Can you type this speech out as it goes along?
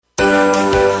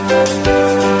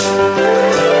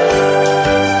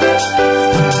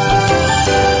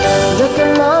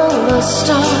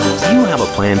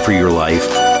plan for your life?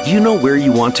 Do you know where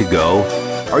you want to go?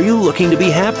 Are you looking to be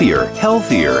happier,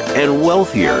 healthier, and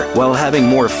wealthier while having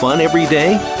more fun every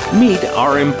day? Meet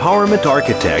our empowerment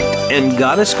architect and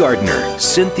goddess gardener,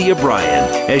 Cynthia Bryan,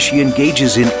 as she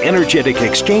engages in energetic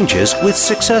exchanges with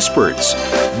successperts,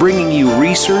 bringing you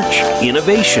research,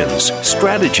 innovations,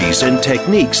 strategies, and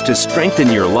techniques to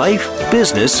strengthen your life,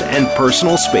 business, and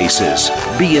personal spaces.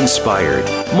 Be inspired,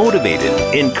 motivated,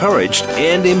 encouraged,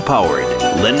 and empowered.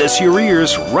 Lend us your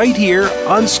ears right here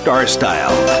on Star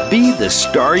Style. Be the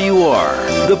star you are.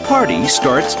 The party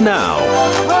starts now.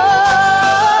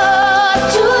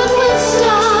 Do it with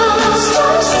style,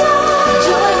 star, star.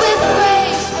 Do it with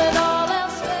grace when all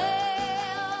else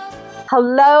fails.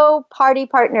 Hello, party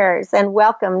partners, and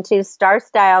welcome to Star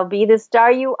Style. Be the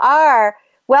star you are.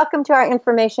 Welcome to our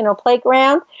informational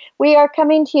playground. We are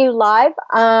coming to you live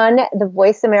on the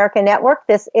Voice America Network.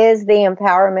 This is the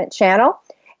Empowerment Channel.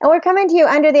 And we're coming to you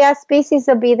under the auspices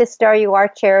of Be the Star You Are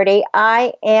charity.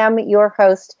 I am your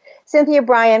host, Cynthia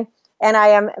Bryan, and I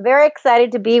am very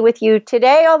excited to be with you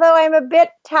today, although I'm a bit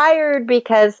tired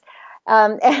because,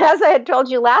 as I had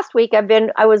told you last week,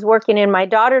 I was working in my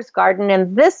daughter's garden,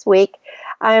 and this week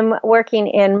I'm working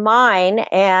in mine,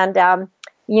 and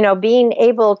being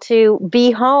able to be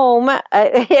home,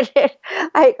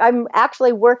 I'm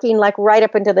actually working like right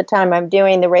up until the time I'm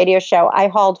doing the radio show. I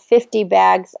hauled 50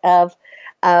 bags of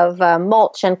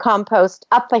mulch and compost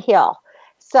up a hill.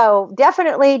 So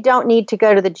definitely don't need to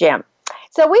go to the gym.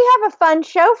 So we have a fun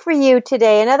show for you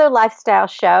today, another lifestyle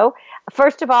show.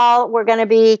 First of all, we're going to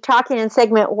be talking in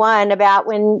segment 1 about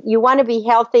when you want to be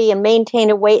healthy and maintain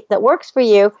a weight that works for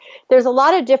you. There's a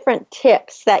lot of different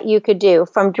tips that you could do,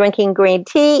 from drinking green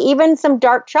tea, even some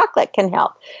dark chocolate can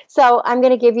help. So I'm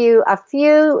going to give you a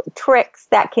few tricks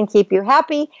that can keep you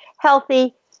happy,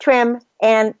 healthy, trim,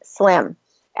 and slim.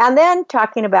 And then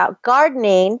talking about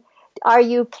gardening, are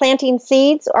you planting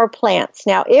seeds or plants?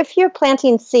 Now, if you're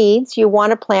planting seeds, you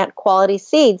want to plant quality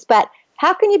seeds, but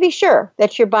how can you be sure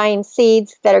that you're buying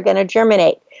seeds that are going to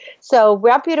germinate? So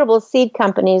reputable seed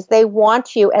companies, they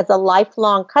want you as a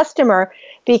lifelong customer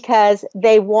because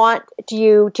they want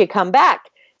you to come back.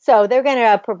 So they're going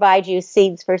to provide you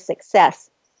seeds for success.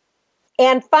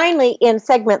 And finally, in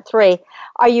segment 3,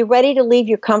 are you ready to leave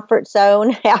your comfort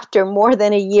zone after more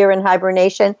than a year in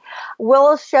hibernation?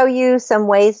 We'll show you some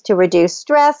ways to reduce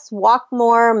stress, walk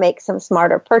more, make some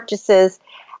smarter purchases,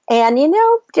 and,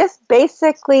 just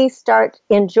basically start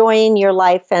enjoying your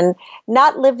life and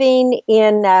not living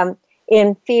in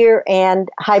fear and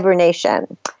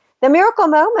hibernation. The miracle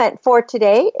moment for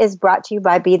today is brought to you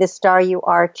by Be the Star You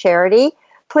Are charity.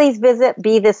 Please visit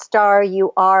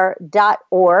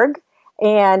BeTheStarYouAre.org.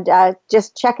 And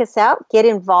just check us out, get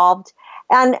involved.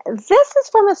 And this is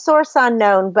from a source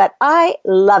unknown, but I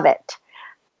love it.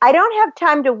 I don't have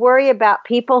time to worry about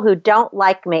people who don't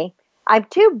like me. I'm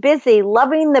too busy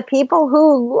loving the people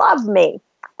who love me.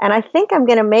 And I think I'm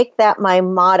going to make that my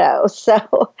motto. So,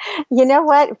 you know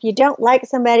what? If you don't like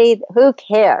somebody, who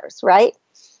cares, right?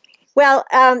 Well,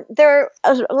 there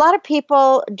are a lot of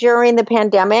people during the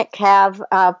pandemic have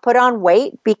put on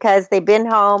weight because they've been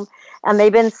home and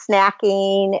they've been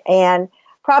snacking and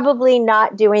probably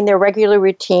not doing their regular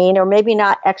routine or maybe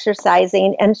not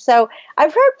exercising. And so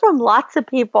I've heard from lots of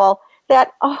people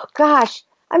that, oh gosh,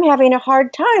 I'm having a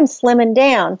hard time slimming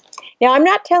down. Now, I'm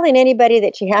not telling anybody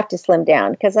that you have to slim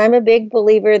down because I'm a big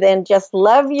believer in just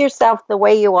love yourself the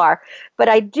way you are. But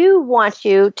I do want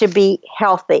you to be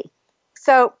healthy.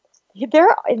 So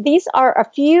these are a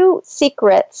few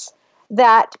secrets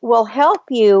that will help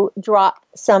you drop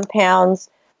some pounds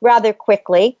rather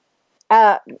quickly,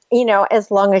 as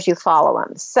long as you follow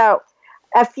them. So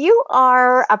if you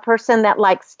are a person that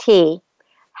likes tea,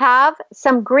 have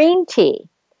some green tea.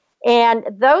 And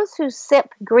those who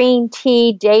sip green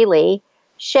tea daily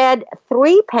shed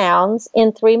 3 pounds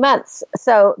in 3 months.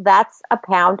 So that's a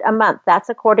pound a month. That's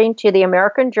according to the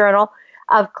American Journal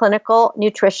of Clinical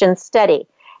Nutrition Study.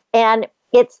 And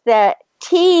it's the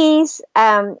teas,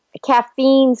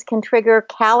 caffeines can trigger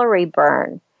calorie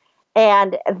burn.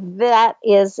 And that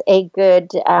is a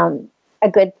good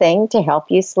thing to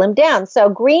help you slim down. So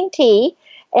green tea,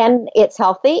 and it's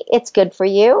healthy, it's good for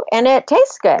you, and it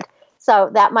tastes good. So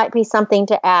that might be something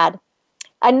to add.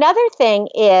 Another thing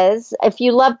is, if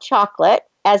you love chocolate,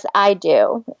 as I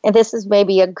do, and this is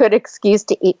maybe a good excuse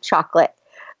to eat chocolate,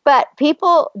 but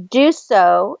people do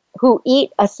so who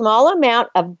eat a small amount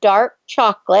of dark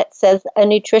chocolate, says a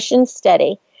nutrition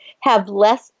study, have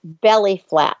less belly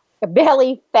fat,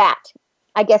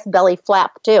 I guess belly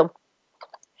flap too.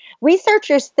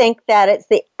 Researchers think that it's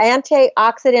the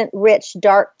antioxidant-rich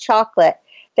dark chocolate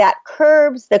that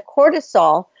curbs the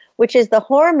cortisol, which is the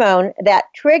hormone that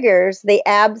triggers the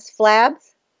abs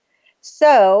flabs.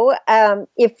 So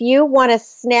if you want to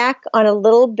snack on a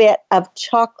little bit of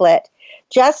chocolate,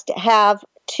 just have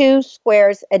 2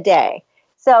 squares a day.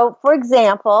 So, for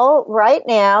example, right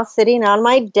now, sitting on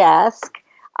my desk,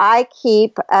 I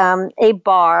keep a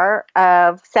bar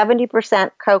of 70%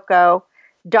 cocoa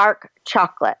dark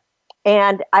chocolate,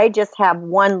 and I just have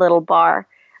 1 little bar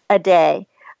a day.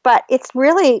 But it's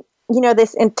really,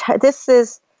 this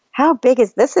is, how big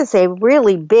is this? This is a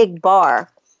really big bar,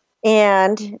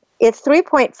 and it's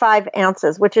 3.5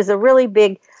 ounces, which is a really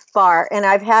big bar, and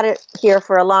I've had it here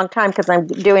for a long time because I'm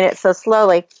doing it so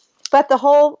slowly. But the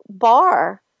whole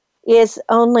bar is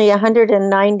only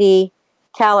 190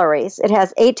 calories. It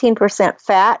has 18%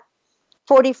 fat,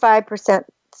 45%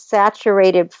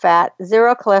 saturated fat,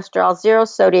 0 cholesterol, 0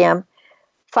 sodium,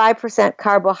 5%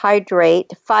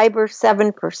 carbohydrate, fiber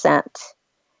 7%,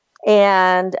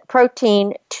 and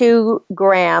protein 2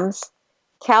 grams,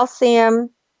 calcium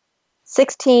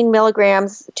 16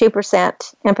 milligrams,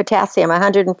 2%, and potassium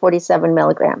 147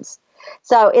 milligrams.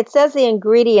 So it says the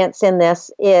ingredients in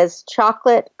this is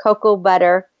chocolate, cocoa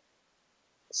butter,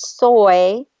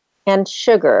 soy, and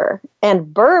sugar,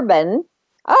 and bourbon.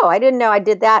 Oh, I didn't know I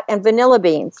did that, and vanilla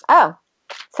beans. Oh,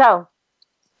 so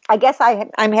I guess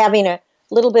I'm having a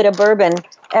little bit of bourbon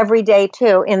every day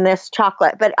too in this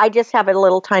chocolate, but I just have a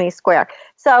little tiny square.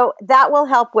 So that will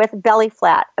help with belly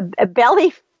fat,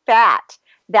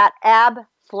 that ab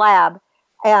flab,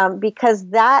 because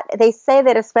that they say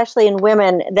that especially in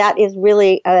women, that is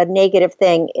really a negative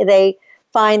thing. They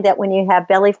find that when you have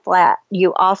belly fat,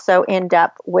 you also end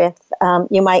up with,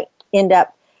 you might end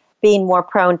up being more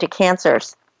prone to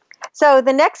cancers. So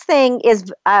the next thing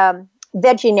is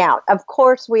vegging out. Of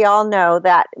course, we all know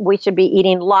that we should be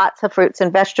eating lots of fruits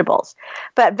and vegetables.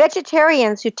 But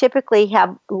vegetarians who typically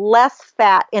have less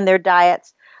fat in their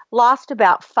diets lost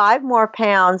about 5 more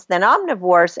pounds than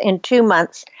omnivores in 2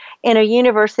 months in a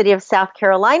University of South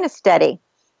Carolina study.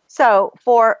 So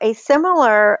for a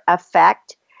similar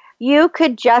effect, you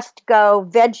could just go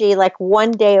veggie like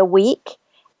 1 day a week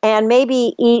and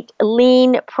maybe eat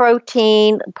lean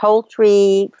protein,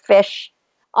 poultry, fish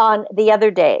on the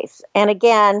other days. And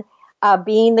again,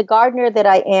 being the gardener that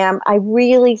I am, I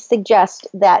really suggest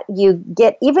that you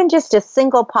get even just a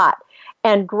single pot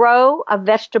and grow a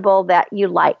vegetable that you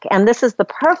like. And this is the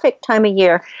perfect time of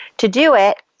year to do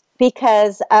it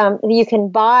because you can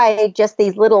buy just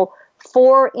these little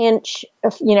 4-inch,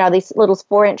 these little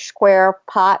 4-inch square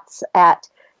pots at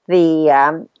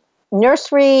the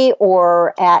nursery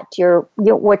or at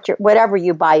whatever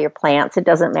you buy your plants. It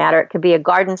doesn't matter. It could be a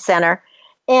garden center.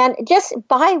 And just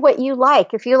buy what you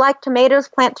like. If you like tomatoes,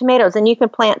 plant tomatoes. And you can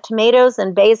plant tomatoes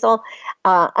and basil,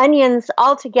 onions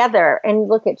all together. And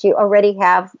look at you already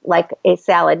have like a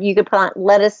salad. You could plant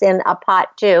lettuce in a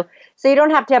pot too. So you don't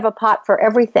have to have a pot for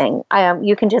everything.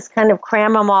 You can just kind of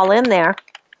cram them all in there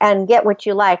and get what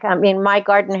you like. I mean, my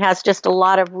garden has just a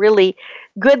lot of really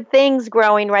good things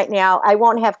growing right now. I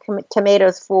won't have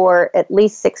tomatoes for at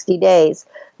least 60 days,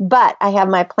 but I have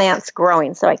my plants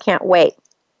growing, so I can't wait.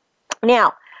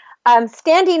 Now,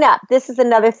 standing up, this is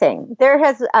another thing.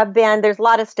 There's a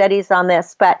lot of studies on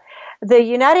this, but the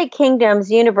United Kingdom's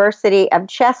University of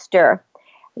Chester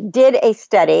did a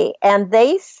study, and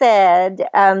they said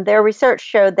their research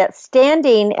showed that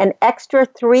standing an extra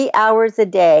 3 hours a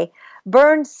day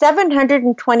burns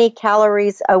 720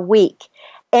 calories a week,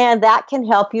 and that can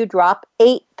help you drop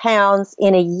 8 pounds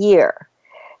in a year.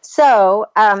 So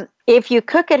if you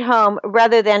cook at home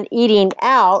rather than eating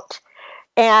out,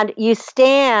 and you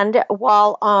stand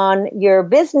while on your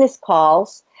business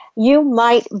calls, you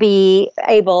might be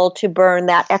able to burn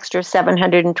that extra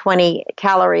 720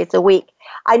 calories a week.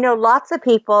 I know lots of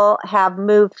people have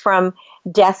moved from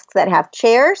desks that have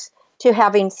chairs to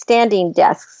having standing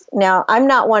desks. Now, I'm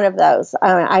not one of those.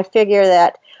 I figure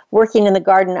that working in the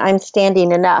garden, I'm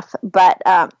standing enough. But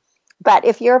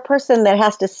if you're a person that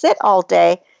has to sit all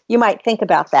day, you might think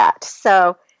about that.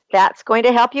 So that's going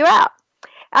to help you out.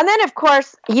 And then, of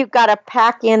course, you've got to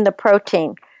pack in the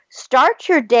protein. Start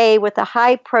your day with a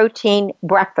high-protein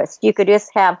breakfast. You could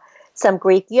just have some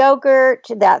Greek yogurt.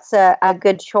 That's a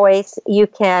good choice. You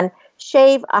can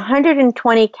shave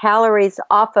 120 calories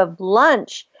off of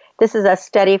lunch. This is a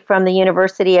study from the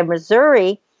University of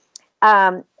Missouri.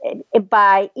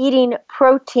 By eating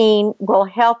protein will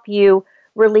help you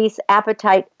release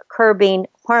appetite-curbing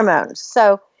hormones.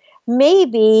 So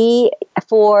maybe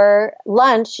for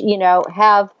lunch,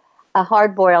 have a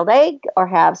hard-boiled egg or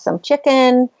have some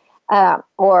chicken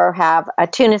or have a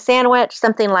tuna sandwich,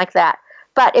 something like that.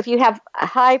 But if you have a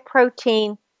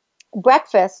high-protein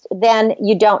breakfast, then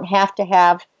you don't have to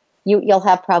have you'll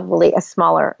have probably a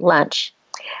smaller lunch.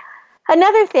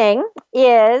 Another thing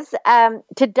is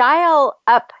to dial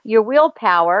up your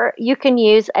willpower, you can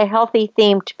use a healthy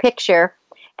themed picture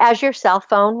as your cell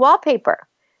phone wallpaper.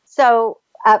 So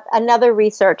another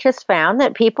research has found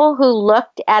that people who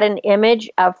looked at an image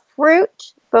of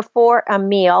fruit before a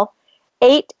meal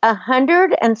ate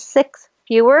 106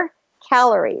 fewer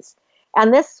calories.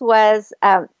 And this was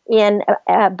in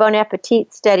a Bon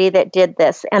Appetit study that did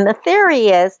this. And the theory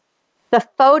is the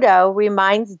photo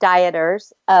reminds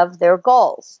dieters of their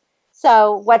goals.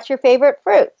 So what's your favorite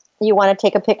fruit? You want to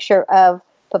take a picture of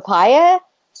papaya,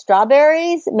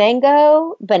 strawberries,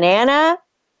 mango, banana,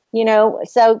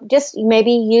 so just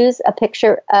maybe use a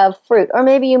picture of fruit. Or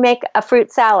maybe you make a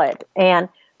fruit salad and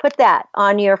put that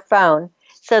on your phone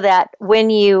so that when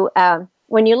you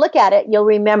look at it, you'll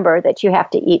remember that you have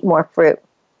to eat more fruit.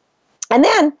 And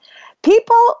then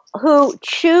people who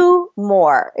chew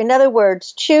more, in other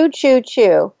words, chew,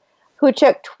 who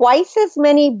took twice as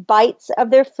many bites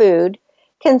of their food,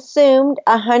 consumed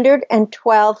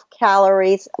 112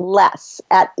 calories less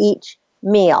at each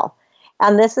meal.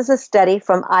 And this is a study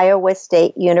from Iowa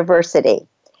State University.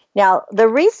 Now, the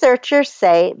researchers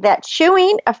say that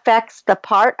chewing affects the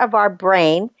part of our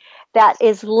brain that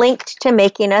is linked to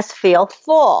making us feel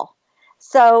full.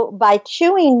 So by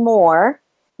chewing more,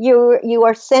 you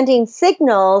are sending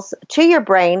signals to your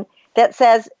brain that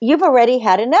says you've already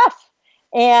had enough.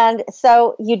 And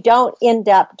so you don't end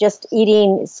up just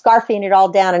scarfing it all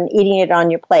down and eating it on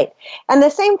your plate. And the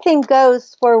same thing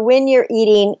goes for when you're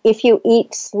eating, if you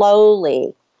eat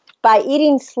slowly. By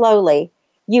eating slowly,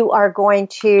 you are going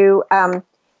to,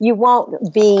 you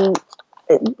won't be,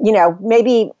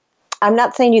 maybe, I'm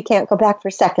not saying you can't go back for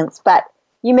seconds, but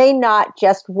you may not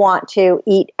just want to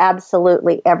eat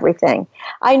absolutely everything.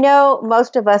 I know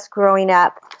most of us growing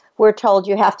up, we're told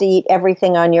you have to eat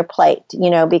everything on your plate,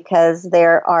 because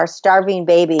there are starving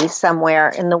babies somewhere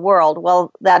in the world.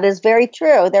 Well, that is very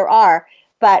true. There are.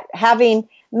 But having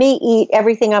me eat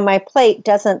everything on my plate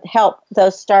doesn't help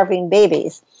those starving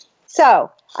babies. So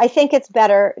I think it's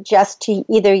better just to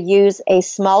either use a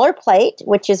smaller plate,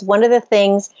 which is one of the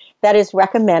things that is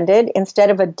recommended.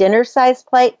 Instead of a dinner-sized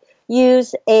plate,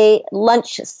 use a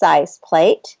lunch-sized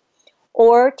plate.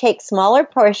 Or take smaller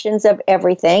portions of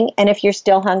everything, and if you're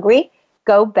still hungry,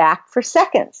 go back for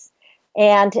seconds.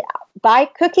 And by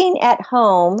cooking at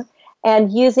home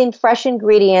and using fresh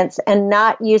ingredients and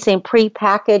not using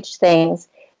prepackaged things,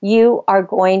 you are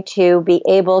going to be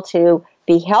able to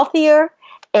be healthier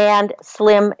and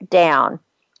slim down.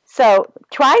 So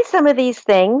try some of these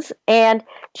things and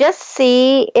just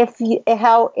see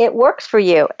how it works for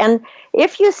you. And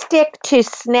if you stick to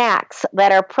snacks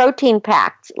that are protein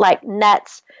packed, like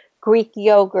nuts, Greek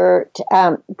yogurt,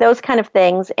 those kind of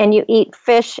things, and you eat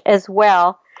fish as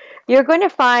well, you're going to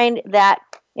find that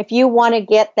if you want to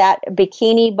get that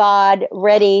bikini bod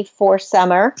ready for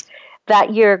summer,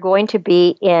 that you're going to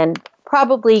be in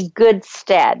probably good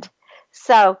stead.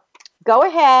 So go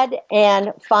ahead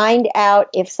and find out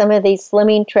if some of these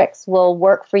slimming tricks will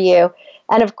work for you.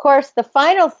 And of course, the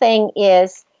final thing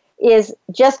is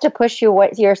just to push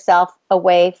yourself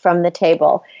away from the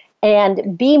table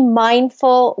and be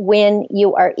mindful when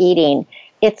you are eating.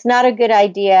 It's not a good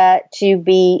idea to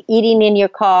be eating in your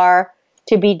car,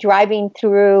 to be driving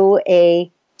through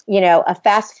a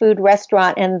fast food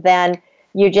restaurant, and then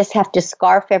you just have to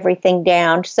scarf everything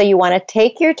down. So you want to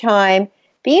take your time,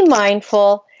 be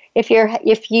mindful. If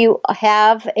you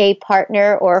have a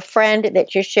partner or a friend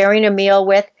that you're sharing a meal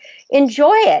with,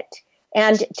 enjoy it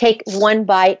and take one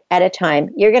bite at a time.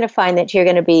 You're going to find that you're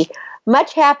going to be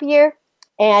much happier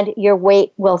and your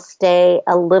weight will stay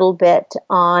a little bit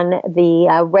on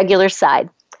the regular side.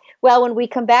 Well, when we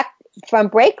come back from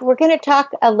break, we're going to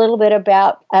talk a little bit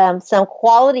about some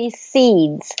quality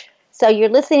seeds. So you're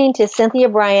listening to Cynthia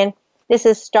Bryan. This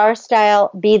is Star Style,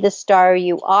 Be the Star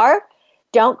You Are.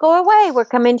 Don't go away. We're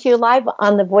coming to you live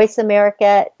on the Voice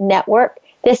America Network.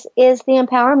 This is the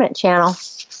Empowerment Channel.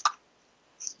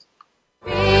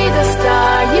 Be the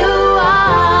star you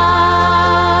are.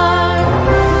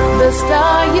 The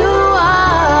star you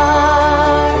are.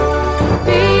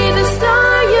 Be the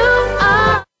star you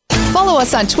are. Follow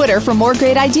us on Twitter for more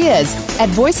great ideas at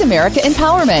Voice America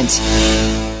Empowerment.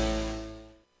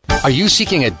 Are you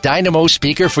seeking a dynamo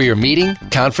speaker for your meeting,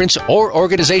 conference, or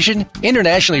organization?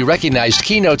 Internationally recognized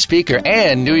keynote speaker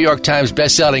and New York Times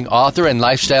bestselling author and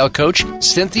lifestyle coach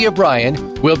Cynthia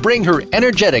Bryan will bring her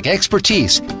energetic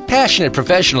expertise, passionate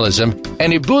professionalism,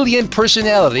 and ebullient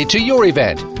personality to your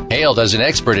event. Hailed as an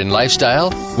expert in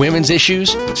lifestyle, women's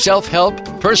issues,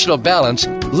 self-help, personal balance,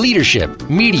 leadership,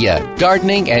 media,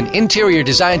 gardening, and interior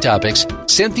design topics,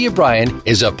 Cynthia Bryan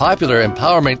is a popular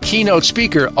empowerment keynote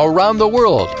speaker around the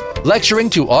world, lecturing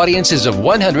to audiences of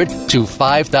 100 to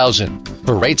 5,000.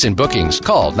 For rates and bookings,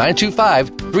 call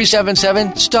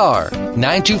 925-377-STAR,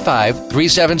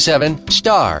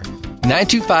 925-377-STAR,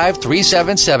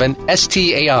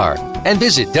 925-377-STAR, and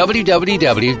visit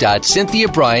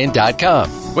www.cynthiabryan.com.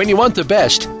 When you want the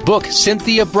best, book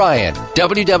Cynthia Bryan,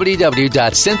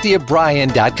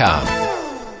 www.cynthiabryan.com.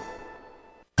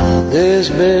 This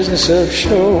business of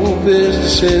show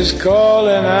business is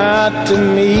calling out to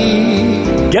me.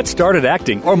 Get started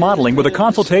acting or modeling with a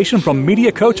consultation from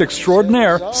media coach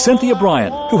extraordinaire Cynthia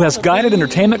Bryan, who has guided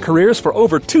entertainment careers for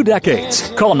over 2 decades.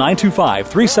 Call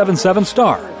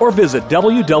 925-377-STAR or visit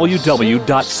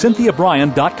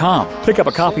www.cynthiabryan.com. Pick up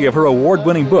a copy of her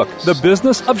award-winning book, The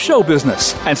Business of Show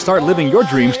Business, and start living your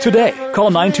dreams today.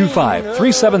 Call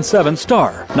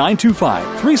 925-377-STAR,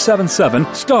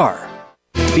 925-377-STAR.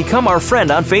 Become our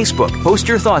friend on Facebook. Post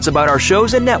your thoughts about our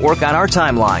shows and network on our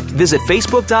timeline. Visit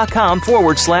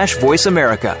Facebook.com/Voice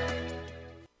America.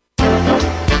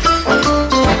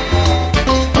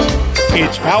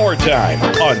 It's power time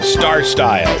on Star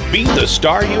Style. Be the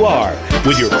star you are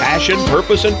with your passion,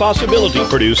 purpose, and possibility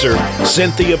producer,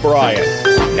 Cynthia Bryan.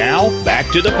 Now,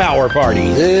 back to the Power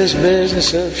Party. This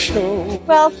business of show.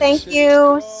 Well, thank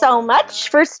you so much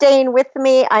for staying with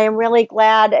me. I am really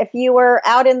glad. If you were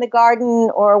out in the garden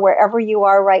or wherever you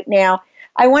are right now,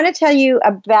 I want to tell you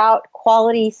about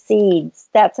quality seeds.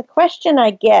 That's a question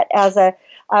I get as a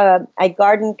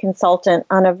garden consultant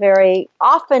on a very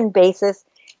often basis,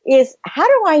 is how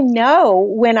do I know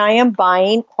when I am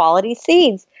buying quality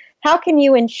seeds? How can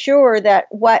you ensure that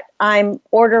what I'm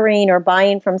ordering or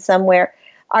buying from somewhere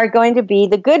are going to be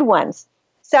the good ones?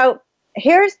 So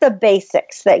here's the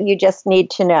basics that you just need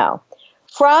to know.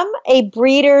 From a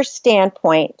breeder's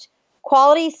standpoint,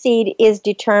 quality seed is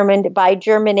determined by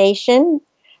germination,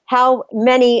 how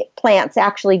many plants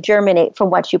actually germinate from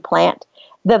what you plant,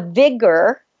 the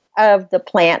vigor of the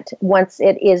plant once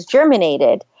it is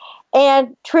germinated,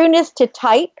 and trueness to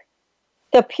type,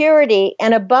 the purity,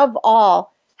 and above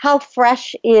all, how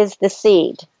fresh is the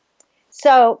seed.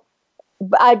 So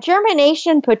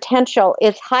germination potential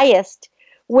is highest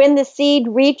when the seed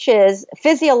reaches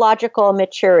physiological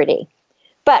maturity.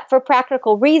 But for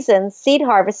practical reasons, seed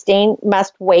harvesting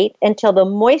must wait until the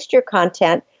moisture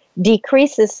content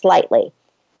decreases slightly.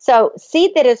 So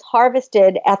seed that is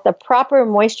harvested at the proper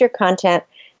moisture content,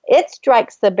 it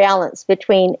strikes the balance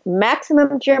between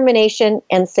maximum germination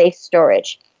and safe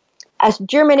storage. A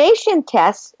germination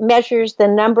test measures the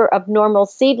number of normal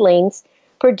seedlings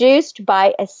produced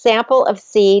by a sample of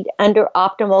seed under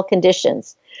optimal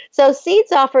conditions. So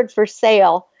seeds offered for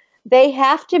sale, they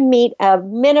have to meet a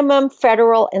minimum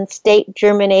federal and state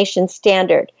germination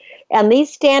standard. And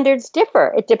these standards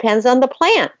differ. It depends on the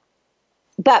plant.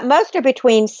 But most are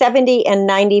between 70 and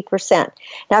 90%.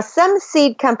 Now, some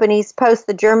seed companies post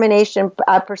the germination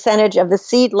percentage of the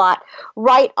seed lot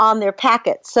right on their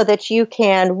packets so that you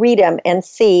can read them and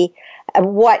see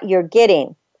what you're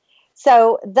getting.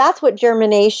 So that's what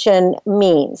germination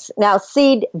means. Now,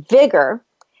 seed vigor,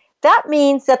 that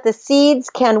means that the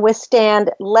seeds can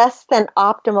withstand less than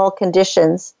optimal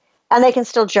conditions and they can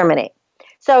still germinate.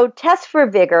 So tests for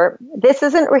vigor, this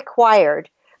isn't required,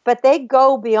 but they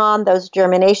go beyond those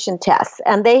germination tests,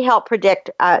 and they help predict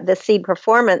the seed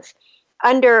performance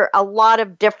under a lot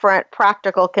of different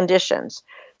practical conditions.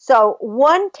 So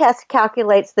one test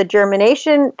calculates the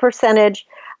germination percentage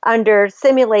under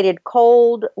simulated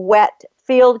cold, wet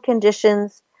field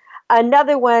conditions.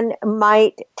 Another one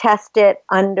might test it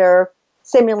under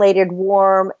simulated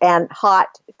warm and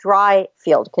hot, dry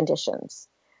field conditions.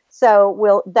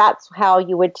 So that's how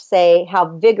you would say how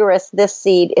vigorous this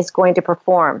seed is going to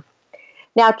perform.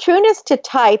 Now, trueness to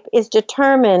type is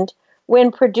determined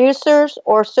when producers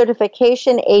or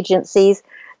certification agencies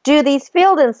do these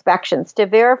field inspections to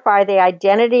verify the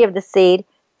identity of the seed,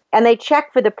 and they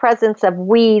check for the presence of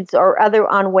weeds or other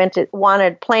unwanted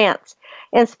plants.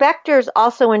 Inspectors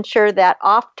also ensure that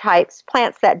off-types,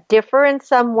 plants that differ in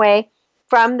some way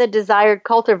from the desired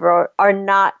cultivar, are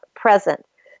not present.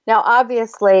 Now,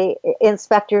 obviously,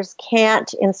 inspectors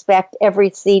can't inspect every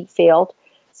seed field.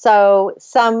 So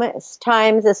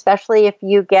sometimes, especially if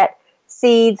you get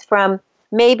seeds from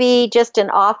maybe just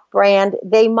an off-brand,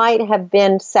 they might have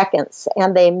been seconds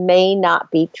and they may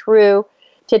not be true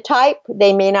to type.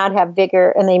 They may not have vigor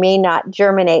and they may not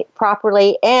germinate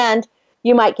properly, and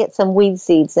you might get some weed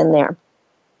seeds in there.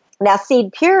 Now,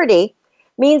 seed purity,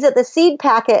 means that the seed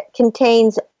packet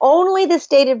contains only the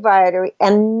stated variety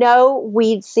and no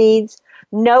weed seeds,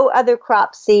 no other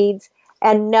crop seeds,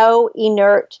 and no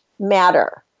inert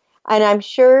matter. And I'm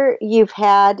sure you've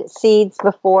had seeds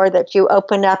before that you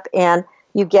open up and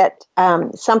you get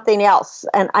something else.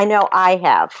 And I know I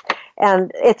have.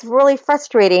 And it's really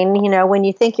frustrating, when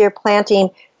you think you're planting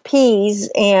peas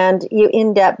and you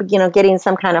end up, getting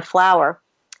some kind of flower.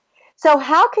 So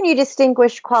how can you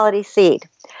distinguish quality seed?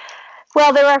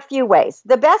 Well, there are a few ways.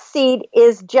 The best seed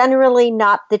is generally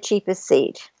not the cheapest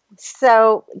seed.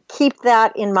 So keep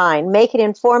that in mind. Make an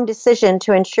informed decision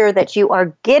to ensure that you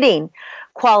are getting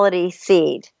quality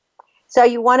seed. So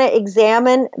you want to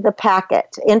examine the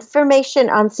packet. Information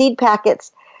on seed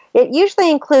packets, it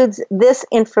usually includes this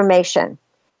information.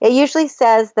 It usually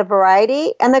says the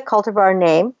variety and the cultivar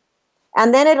name,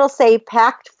 and then it'll say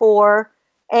packed for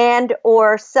and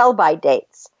or sell-by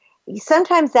dates.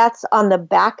 Sometimes that's on the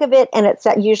back of it, and it's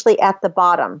usually at the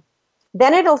bottom.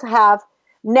 Then it'll have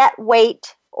net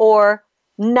weight or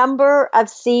number of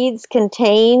seeds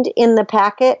contained in the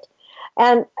packet.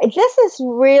 And this is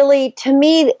really, to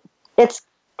me, it's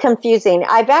confusing.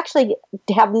 I've actually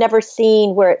have never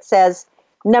seen where it says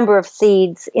number of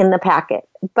seeds in the packet.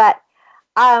 But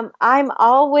I'm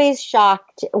always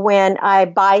shocked when I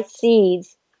buy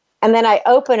seeds and then I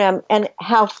open them and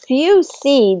how few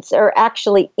seeds are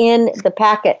actually in the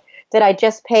packet that I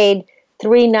just paid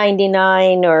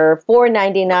 $3.99 or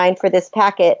 $4.99 for this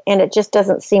packet, and it just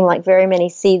doesn't seem like very many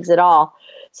seeds at all.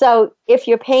 So if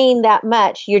you're paying that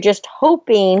much, you're just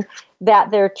hoping that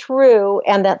they're true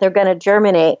and that they're going to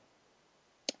germinate.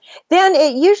 Then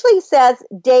it usually says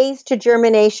days to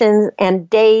germination and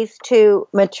days to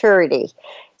maturity.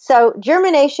 So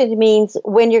germination means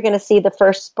when you're going to see the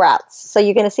first sprouts. So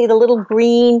you're going to see the little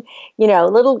green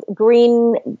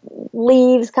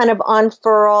leaves kind of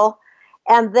unfurl.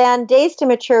 And then days to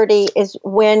maturity is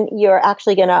when you're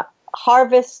actually going to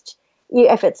harvest,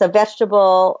 if it's a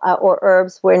vegetable or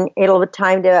herbs, when it'll be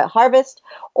time to harvest,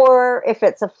 or if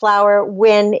it's a flower,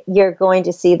 when you're going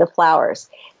to see the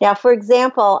flowers. Now, for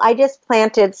example, I just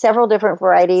planted several different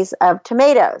varieties of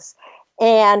tomatoes,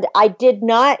 and I did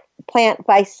not plant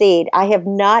by seed. I have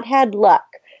not had luck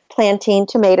planting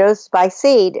tomatoes by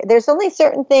seed. There's only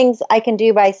certain things I can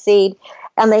do by seed,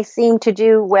 and they seem to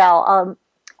do well.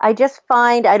 I just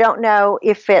find, I don't know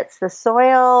if it's the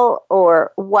soil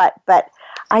or what, but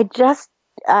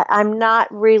I'm not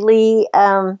really,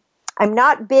 I'm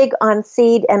not big on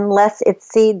seed unless it's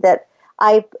seed that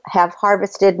I have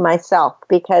harvested myself,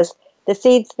 because the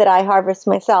seeds that I harvest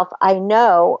myself, I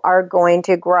know are going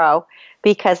to grow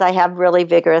because I have really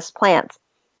vigorous plants.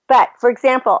 But for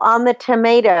example, on the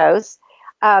tomatoes,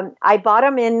 I bought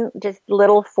them in just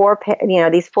little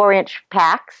these 4-inch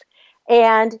packs,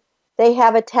 and they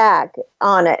have a tag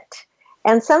on it.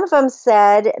 And some of them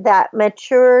said that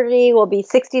maturity will be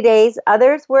 60 days.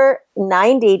 Others were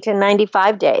 90 to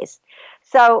 95 days.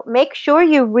 So make sure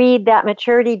you read that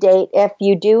maturity date if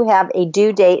you do have a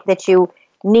due date that you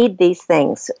need these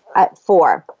things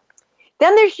for.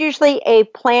 Then there's usually a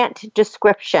plant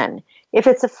description. If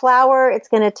it's a flower, it's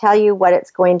going to tell you what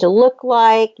it's going to look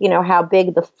like, how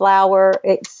big the flower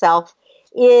itself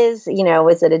is,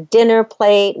 is it a dinner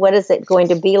plate? What is it going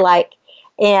to be like?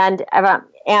 And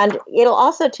it'll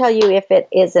also tell you if it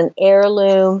is an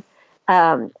heirloom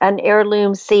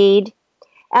seed.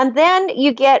 And then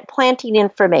you get planting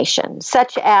information,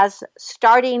 such as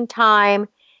starting time,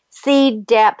 seed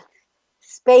depth,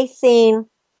 spacing,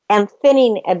 and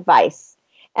thinning advice.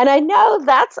 And I know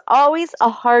that's always a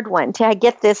hard one to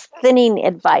get this thinning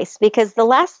advice, because the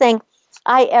last thing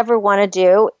I ever want to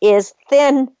do is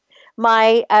thin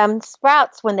my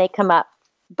sprouts when they come up.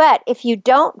 But if you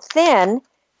don't thin,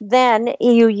 then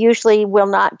you usually will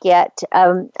not get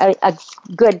a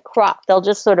good crop. They'll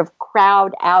just sort of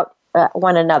crowd out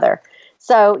one another.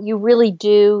 So you really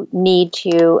do need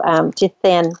to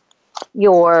thin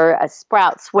your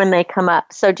sprouts when they come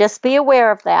up. So just be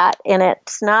aware of that. And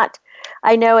it's not,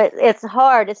 I know it's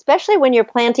hard, especially when you're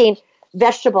planting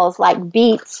vegetables like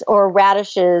beets or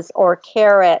radishes or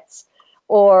carrots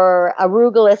or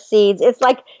arugula seeds. It's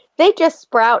like they just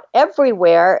sprout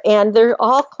everywhere and they're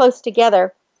all close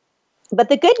together. But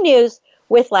the good news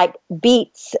with like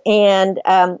beets and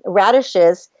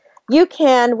radishes, you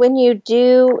can, when you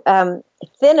do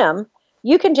thin them,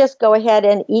 you can just go ahead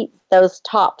and eat those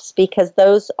tops because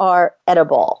those are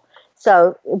edible.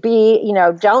 So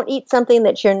don't eat something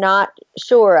that you're not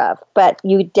sure of, but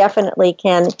you definitely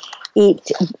can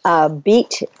eat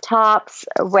beet tops,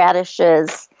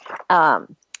 radishes,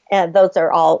 and those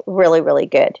are all really, really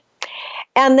good.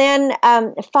 And then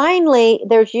finally,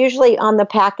 there's usually on the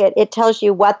packet, it tells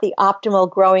you what the optimal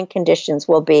growing conditions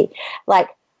will be. Like,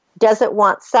 does it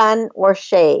want sun or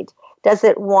shade? Does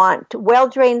it want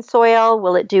well-drained soil?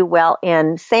 Will it do well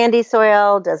in sandy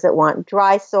soil? Does it want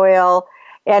dry soil?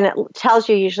 And it tells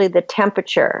you usually the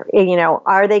temperature. You know,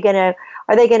 are they going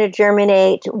to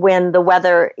germinate when the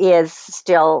weather is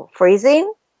still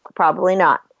freezing? Probably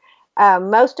not.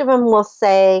 Most of them will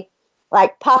say,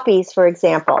 like poppies, for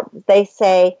example, they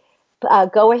say,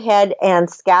 go ahead and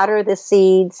scatter the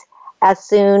seeds as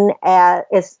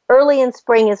early in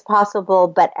spring as possible,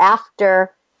 but after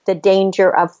the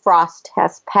danger of frost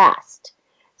has passed.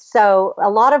 So a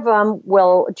lot of them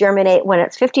will germinate when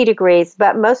it's 50 degrees,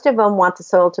 but most of them want the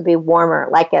soil to be warmer,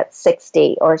 like at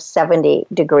 60 or 70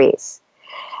 degrees.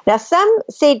 Now, some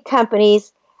seed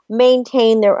companies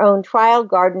maintain their own trial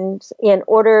gardens in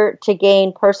order to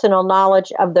gain personal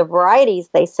knowledge of the varieties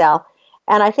they sell.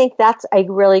 And I think that's a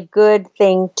really good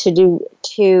thing to do,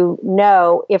 to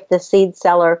know if the seed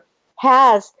seller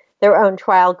has their own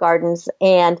trial gardens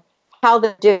and how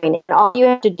they're doing it. All you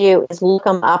have to do is look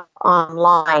them up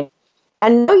online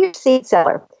and know your seed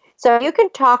seller. So you can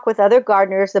talk with other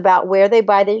gardeners about where they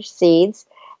buy their seeds.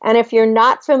 And if you're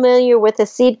not familiar with a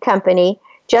seed company,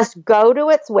 just go to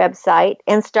its website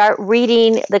and start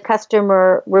reading the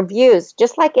customer reviews.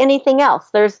 Just like anything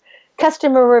else, there's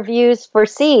customer reviews for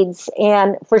seeds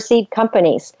and for seed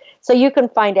companies. So you can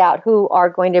find out who are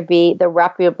going to be the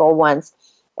reputable ones.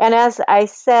 And as I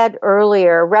said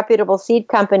earlier, reputable seed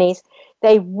companies,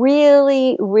 they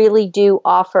really, really do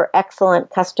offer excellent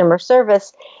customer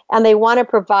service, and they want to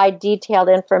provide detailed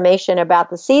information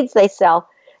about the seeds they sell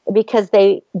because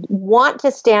they want to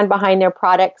stand behind their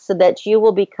products so that you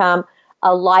will become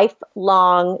a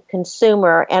lifelong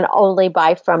consumer and only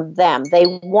buy from them. They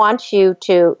want you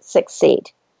to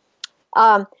succeed.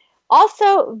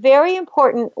 Also, very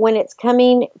important when it's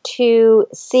coming to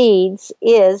seeds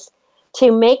is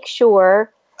to make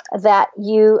sure that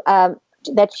you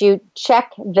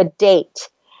check the date.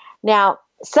 Now,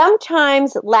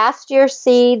 sometimes last year's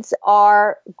seeds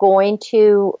are going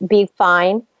to be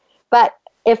fine, but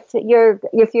if you're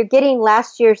getting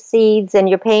last year's seeds and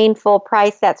you're paying full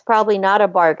price, that's probably not a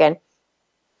bargain.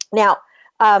 Now,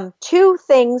 two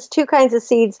kinds of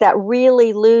seeds that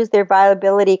really lose their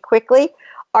viability quickly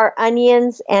are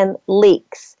onions and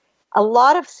leeks. A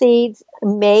lot of seeds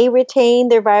may retain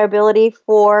their viability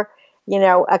for,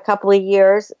 a couple of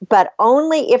years, but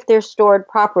only if they're stored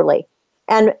properly.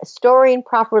 And storing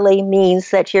properly means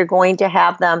that you're going to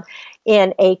have them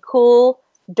in a cool,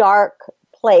 dark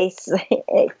place,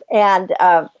 and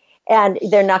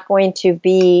they're not going to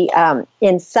be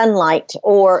in sunlight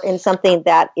or in something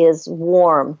that is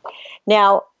warm.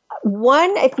 Now,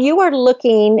 if you are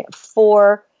looking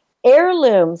for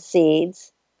heirloom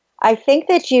seeds, I think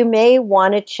that you may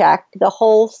want to check the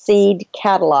whole seed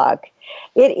catalog.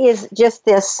 It is just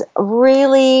this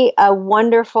really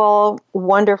wonderful,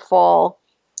 wonderful,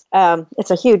 it's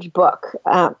a huge book.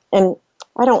 And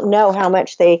I don't know how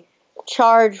much they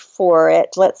charge for it.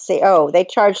 Let's see. They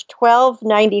charge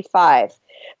 $12.95,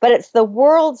 but it's the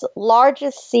world's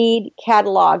largest seed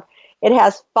catalog. It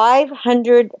has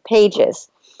 500 pages,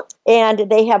 and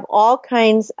they have all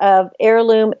kinds of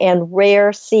heirloom and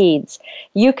rare seeds.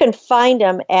 You can find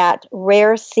them at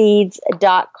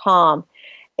rareseeds.com,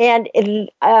 and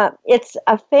it's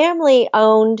a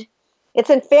family-owned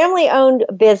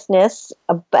business,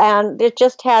 and it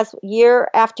just has year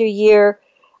after year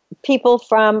people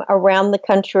from around the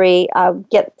country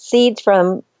get seeds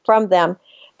from them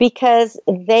because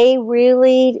they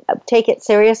really take it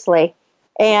seriously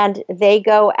and they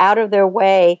go out of their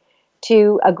way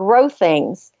to grow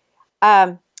things.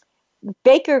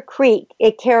 Baker Creek,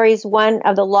 it carries one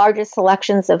of the largest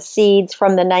selections of seeds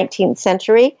from the 19th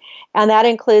century, and that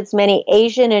includes many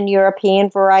Asian and European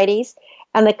varieties.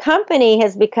 And the company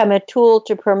has become a tool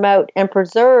to promote and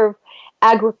preserve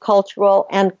agricultural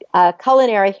and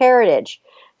culinary heritage.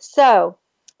 So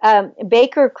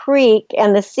Baker Creek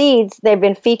and the seeds, they've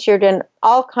been featured in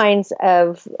all kinds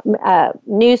of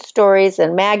news stories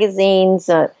and magazines,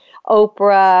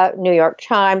 Oprah, New York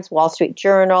Times, Wall Street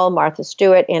Journal, Martha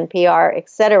Stewart, NPR,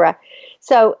 etc.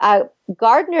 So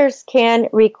gardeners can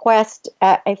request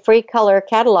a free color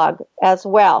catalog as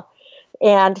well.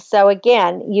 And so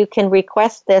again, you can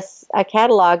request this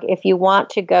catalog if you want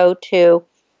to go to,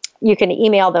 you can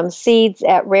email them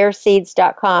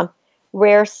seeds@rareseeds.com,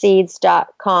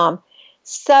 rareseeds.com.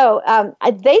 So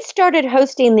they started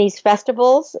hosting these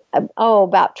festivals,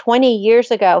 about 20 years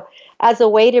ago as a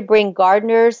way to bring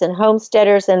gardeners and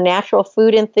homesteaders and natural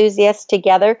food enthusiasts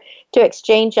together to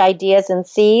exchange ideas and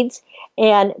seeds.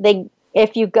 And they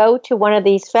if you go to one of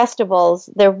these festivals,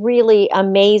 they're really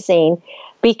amazing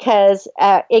because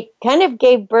it kind of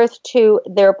gave birth to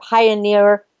their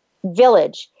pioneer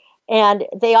village. And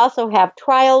they also have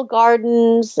trial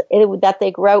gardens that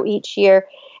they grow each year.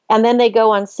 And then they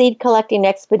go on seed collecting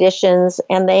expeditions,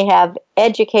 and they have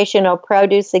educational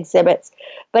produce exhibits.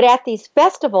 But at these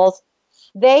festivals,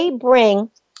 they bring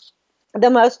the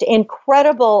most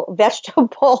incredible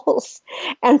vegetables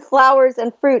and flowers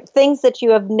and fruit, things that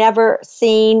you have never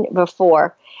seen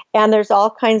before. And there's all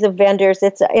kinds of vendors.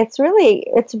 It's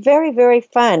very, very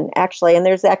fun, actually. And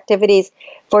there's activities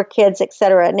for kids,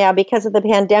 etc. Now, because of the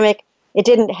pandemic, it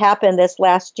didn't happen this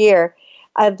last year.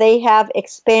 They have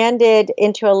expanded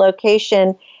into a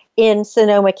location in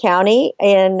Sonoma County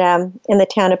in the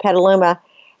town of Petaluma,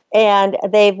 and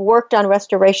they've worked on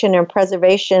restoration and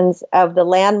preservations of the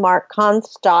landmark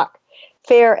Comstock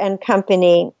Fair and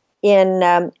Company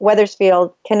in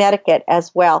Wethersfield, Connecticut,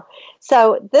 as well.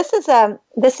 So this is a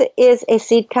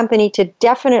seed company to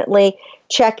definitely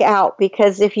check out,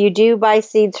 because if you do buy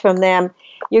seeds from them,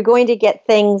 you're going to get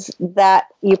things that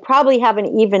you probably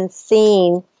haven't even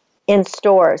seen in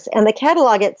stores. And the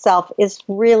catalog itself is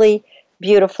really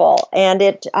beautiful, and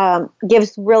it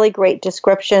gives really great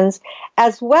descriptions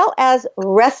as well as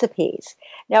recipes.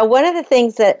 Now, one of the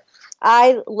things that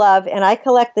I love, and I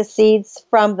collect the seeds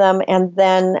from them, and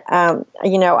then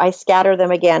I scatter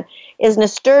them again, is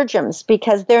nasturtiums,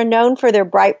 because they're known for their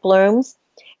bright blooms,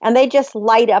 and they just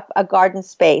light up a garden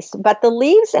space. But the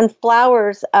leaves and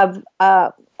flowers of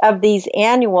these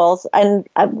annuals, and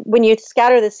when you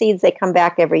scatter the seeds, they come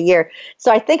back every year.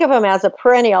 So I think of them as a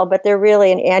perennial, but they're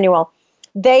really an annual.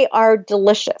 They are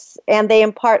delicious, and they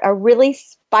impart a really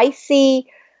spicy,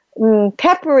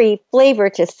 peppery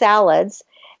flavor to salads.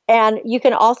 And you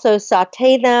can also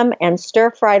saute them and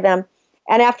stir fry them.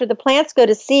 And after the plants go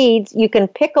to seeds, you can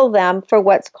pickle them for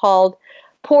what's called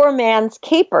poor man's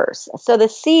capers. So the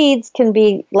seeds can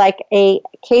be like a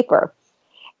caper.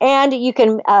 And you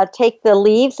can take the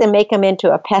leaves and make them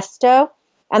into a pesto.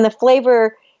 And the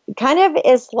flavor kind of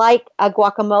is like a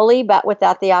guacamole, but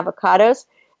without the avocados.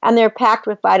 And they're packed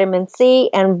with vitamin C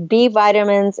and B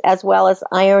vitamins, as well as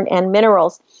iron and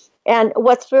minerals. And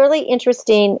what's really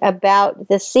interesting about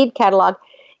the seed catalog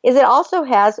is it also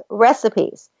has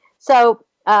recipes. So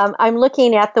I'm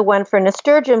looking at the one for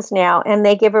nasturtiums now, and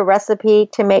they give a recipe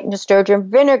to make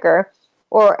nasturtium vinegar,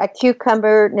 or a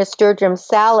cucumber nasturtium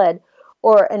salad,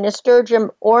 or a nasturtium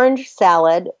orange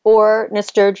salad, or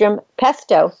nasturtium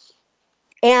pesto.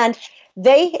 And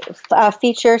they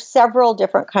feature several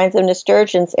different kinds of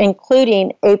nasturtiums,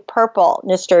 including a purple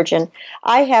nasturtium.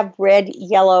 I have red,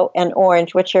 yellow, and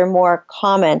orange, which are more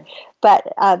common,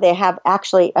 but they have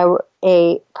actually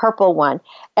a purple one.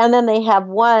 And then they have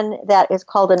one that is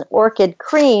called an orchid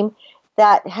cream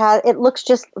that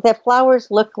the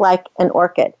flowers look like an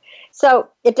orchid. So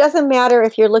it doesn't matter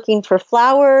if you're looking for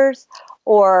flowers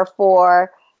or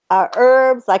for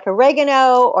herbs like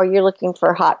oregano, or you're looking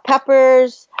for hot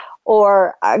peppers,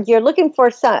 or you're looking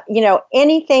for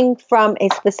anything from a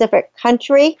specific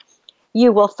country,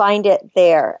 you will find it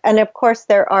there. And of course,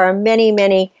 there are many,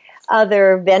 many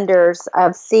other vendors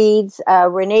of seeds.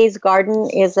 Renee's Garden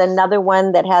is another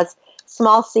one that has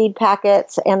small seed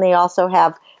packets, and they also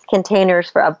have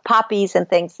containers of poppies and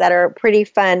things that are pretty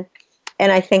fun.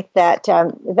 And I think that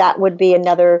that would be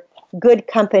another good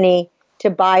company to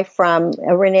buy from.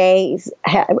 Renee's.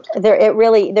 There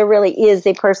really is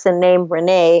a person named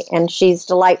Renee, and she's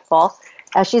delightful.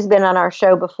 She's been on our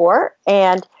show before,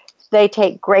 and they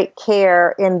take great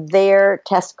care in their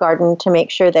test garden to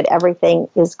make sure that everything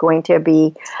is going to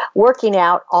be working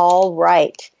out all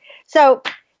right. So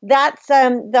that's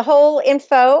the whole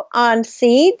info on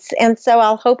seeds, and so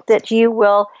I'll hope that you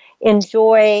will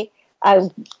enjoy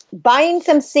buying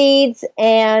some seeds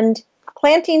and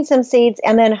planting some seeds,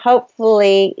 and then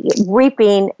hopefully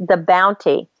reaping the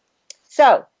bounty.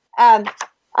 So,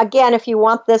 again, if you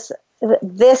want this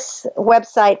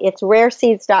website, it's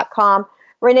rareseeds.com.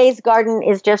 Renee's Garden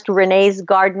is just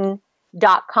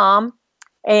reneesgarden.com,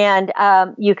 and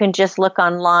you can just look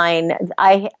online.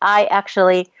 I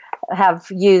actually have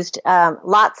used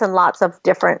lots and lots of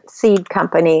different seed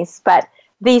companies, but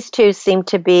these two seem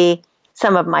to be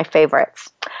some of my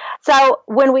favorites. So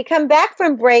when we come back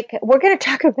from break, we're going to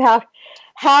talk about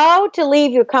how to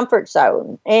leave your comfort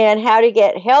zone and how to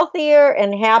get healthier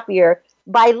and happier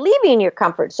by leaving your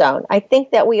comfort zone. I think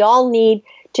that we all need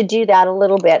to do that a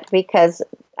little bit, because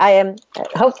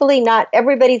hopefully not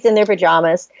everybody's in their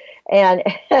pajamas, and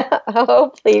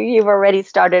hopefully you've already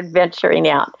started venturing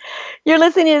out. You're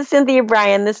listening to Cynthia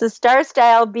Bryan. This is Star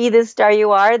Style, Be the Star You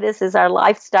Are. This is our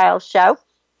lifestyle show.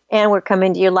 And we're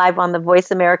coming to you live on the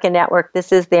Voice America Network.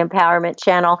 This is the Empowerment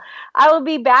Channel. I will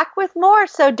be back with more,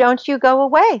 so don't you go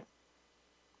away.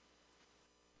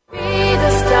 Be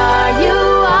the star you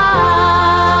are.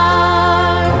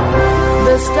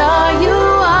 The star you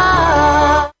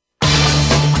are.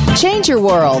 Change your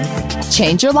world.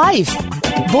 Change your life.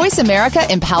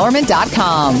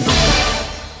 VoiceAmericaEmpowerment.com.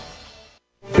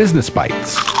 Business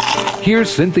Bites. Here's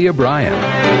Cynthia Bryan.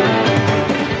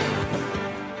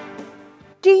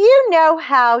 Do you know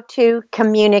how to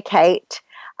communicate?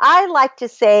 I like to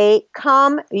say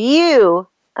communicate,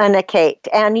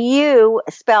 and you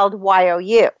spelled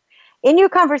Y-O-U. In your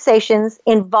conversations,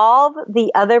 involve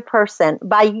the other person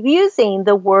by using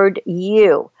the word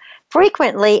you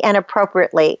frequently and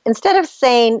appropriately. Instead of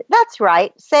saying, that's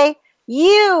right, say,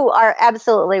 you are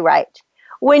absolutely right.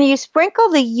 When you sprinkle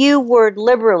the you word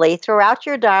liberally throughout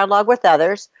your dialogue with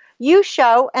others, you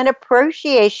show an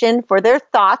appreciation for their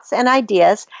thoughts and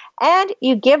ideas, and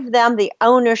you give them the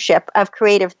ownership of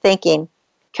creative thinking.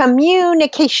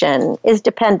 Communication is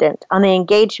dependent on the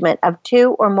engagement of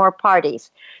two or more parties.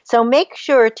 So make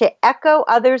sure to echo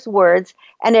others' words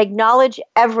and acknowledge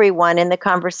everyone in the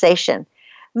conversation.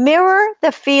 Mirror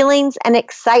the feelings and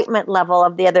excitement level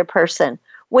of the other person.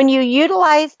 When you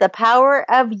utilize the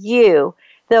power of you,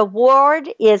 the word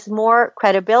is more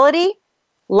credibility,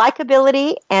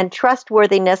 likability, and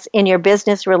trustworthiness in your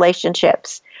business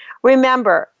relationships.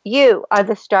 Remember, you are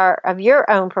the star of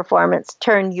your own performance.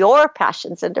 Turn your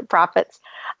passions into profits.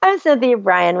 I'm Cynthia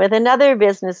Bryan with another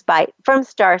Business Bite from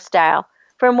Star Style.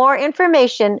 For more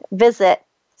information, visit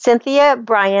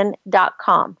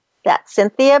CynthiaBryan.com. That's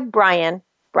Cynthia Bryan,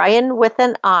 Bryan with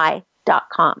an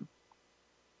I.com.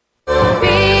 Be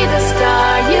the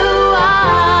star you are.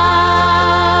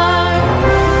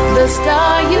 The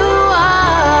star you are.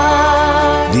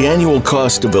 The annual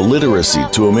cost of illiteracy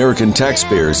to American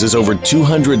taxpayers is over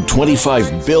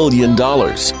 $225 billion.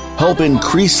 Help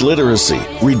increase literacy,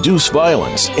 reduce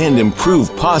violence, and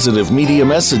improve positive media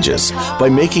messages by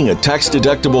making a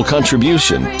tax-deductible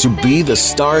contribution to Be the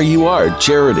Star You Are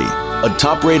charity. A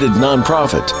top-rated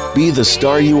nonprofit, Be the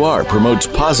Star You Are promotes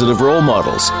positive role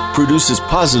models, produces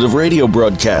positive radio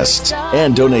broadcasts,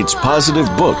 and donates positive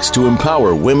books to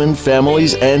empower women,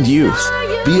 families, and youth.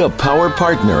 Be a power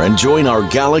partner and join our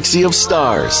galaxy of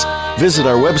stars. Visit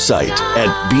our website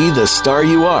at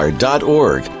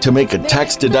BeTheStarYouAre.org to make a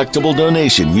tax-deductible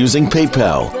donation using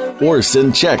PayPal, or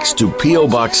send checks to P.O.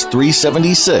 Box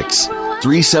 376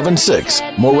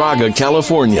 Moraga,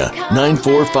 California,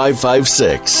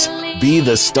 94556.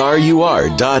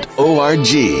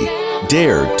 BeTheStarYouAre.org.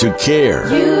 Dare to care.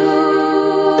 You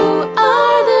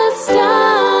are the star.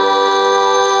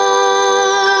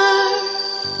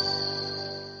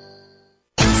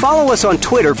 Follow us on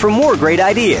Twitter for more great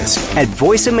ideas at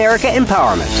Voice America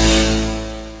Empowerment.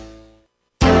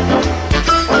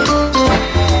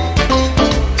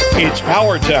 It's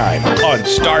power time on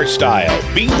Star Style.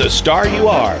 Be the star you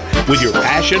are with your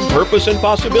passion, purpose, and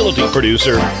possibility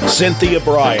producer, Cynthia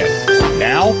Bryan.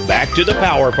 Now, back to the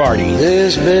power party.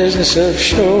 This business of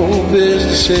show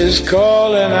business is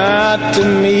calling out to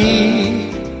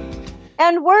me.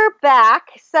 And we're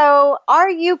back. So are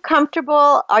you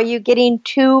comfortable? Are you getting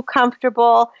too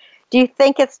comfortable? Do you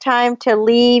think it's time to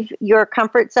leave your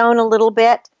comfort zone a little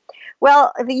bit?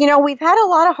 Well, you know, we've had a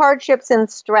lot of hardships and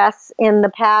stress in the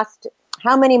past.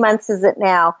 How many months is it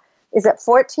now? Is it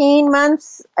 14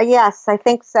 months? Yes, I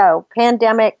think so.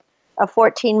 Pandemic of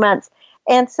 14 months.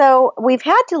 And so we've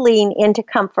had to lean into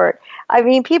comfort. I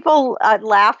mean, people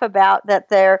laugh about that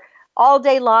they're all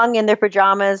day long in their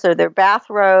pajamas or their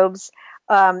bathrobes,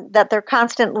 that they're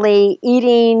constantly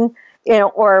eating,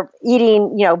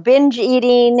 binge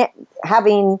eating,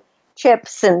 having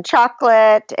chips and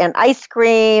chocolate and ice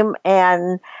cream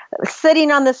and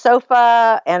sitting on the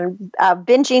sofa and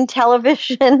binging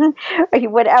television,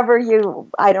 whatever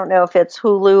I don't know if it's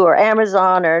Hulu or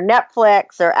Amazon or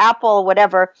Netflix or Apple,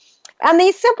 whatever. And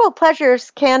these simple pleasures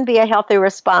can be a healthy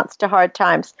response to hard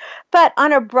times. But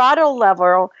on a broader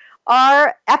level,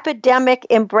 our epidemic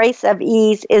embrace of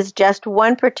ease is just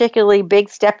one particularly big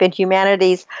step in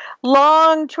humanity's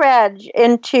long trudge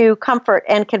into comfort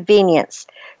and convenience.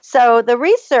 So the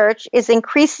research is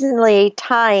increasingly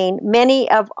tying many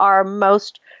of our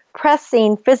most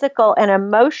pressing physical and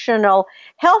emotional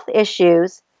health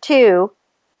issues to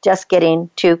just getting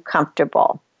too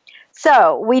comfortable.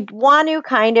 So we want to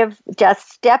kind of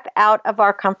just step out of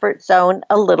our comfort zone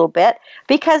a little bit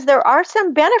because there are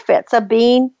some benefits of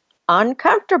being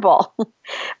uncomfortable.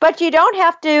 But you don't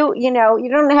have to, you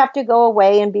don't have to go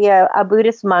away and be a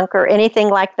Buddhist monk or anything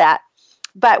like that.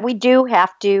 But we do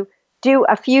have to do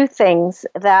a few things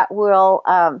that will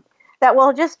that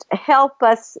will just help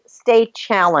us stay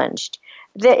challenged.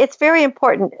 It's very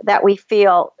important that we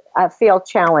feel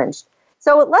challenged.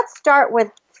 So let's start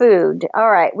with food.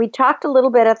 All right, we talked a little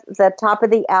bit at the top of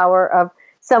the hour of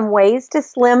some ways to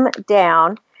slim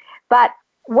down, but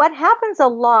what happens a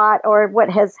lot, or what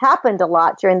has happened a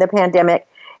lot during the pandemic,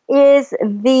 is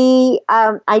the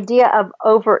idea of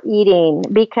overeating,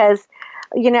 because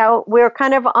we're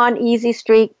kind of on easy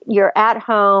street. You're at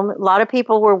home. A lot of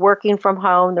people were working from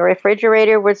home. The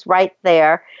refrigerator was right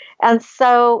there. And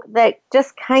so they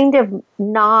just kind of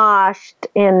noshed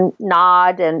and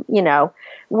gnawed and,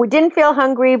 we didn't feel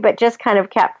hungry, but just kind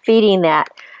of kept feeding that.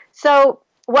 So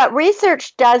what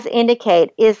research does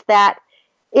indicate is that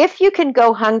if you can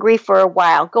go hungry for a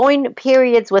while, going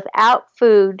periods without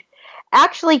food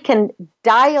actually can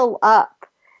dial up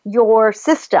your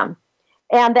system.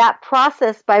 And that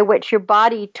process by which your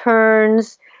body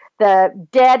turns the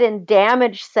dead and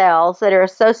damaged cells that are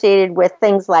associated with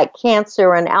things like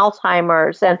cancer and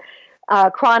Alzheimer's and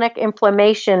chronic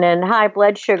inflammation and high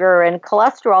blood sugar and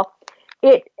cholesterol,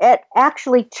 it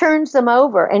actually turns them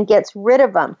over and gets rid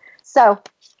of them. So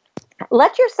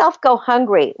let yourself go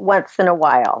hungry once in a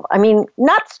while. I mean,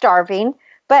 not starving,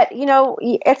 but,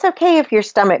 it's okay if your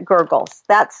stomach gurgles.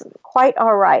 That's quite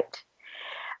all right.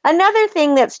 Another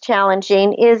thing that's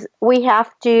challenging is we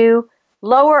have to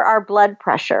lower our blood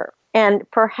pressure. And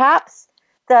perhaps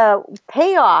the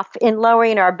payoff in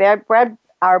lowering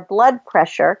our blood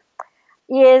pressure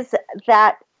is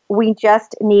that we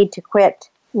just need to quit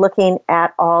looking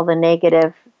at all the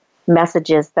negative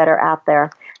messages that are out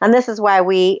there. And this is why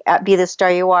we at Be the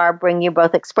Star You Are bring you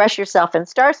both Express Yourself and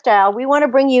Star Style. We want to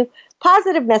bring you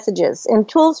positive messages and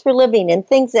tools for living and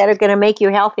things that are going to make you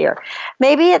healthier.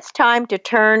 Maybe it's time to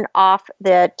turn off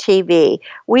the TV.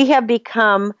 We have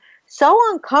become so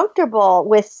uncomfortable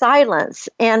with silence,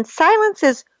 and silence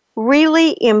is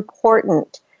really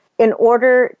important in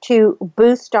order to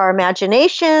boost our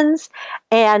imaginations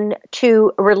and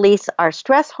to release our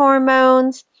stress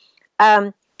hormones.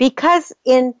 Because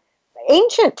in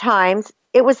ancient times,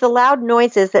 it was the loud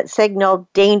noises that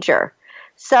signaled danger.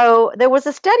 So there was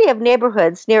a study of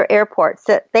neighborhoods near airports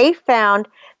that they found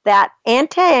that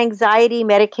anti-anxiety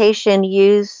medication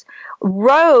use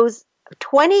rose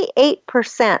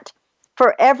 28%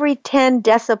 for every 10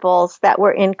 decibels that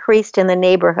were increased in the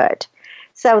neighborhood.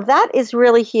 So that is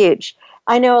really huge.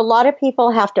 I know a lot of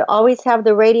people have to always have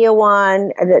the radio on,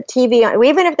 the TV on,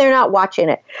 even if they're not watching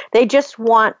it. They just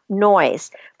want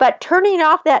noise. But turning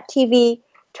off that TV,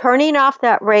 turning off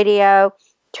that radio,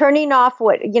 turning off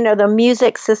the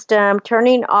music system,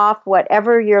 turning off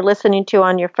whatever you're listening to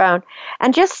on your phone,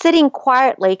 and just sitting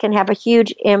quietly can have a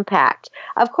huge impact.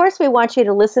 Of course, we want you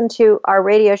to listen to our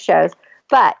radio shows,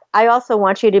 but I also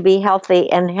want you to be healthy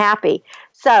and happy.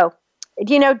 So,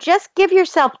 just give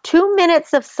yourself 2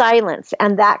 minutes of silence,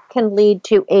 and that can lead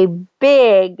to a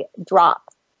big drop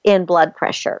in blood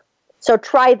pressure. So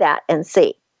try that and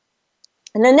see.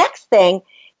 And the next thing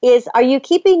is, are you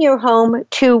keeping your home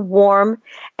too warm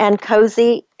and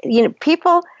cozy?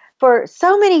 People, for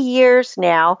so many years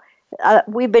now,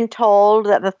 we've been told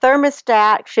that the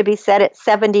thermostat should be set at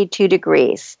 72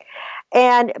 degrees.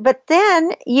 But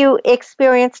then you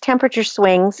experience temperature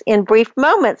swings in brief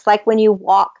moments, like when you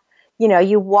walk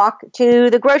to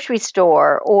the grocery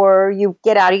store or you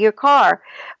get out of your car.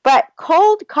 But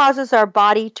cold causes our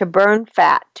body to burn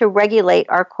fat to regulate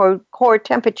our core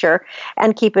temperature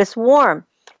and keep us warm.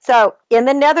 So in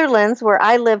the Netherlands, where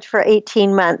I lived for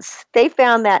 18 months, they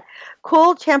found that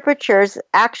cool temperatures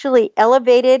actually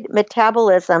elevated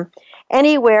metabolism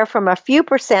anywhere from a few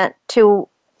percent to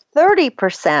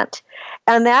 30%,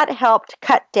 and that helped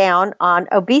cut down on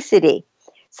obesity.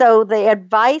 So the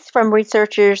advice from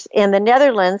researchers in the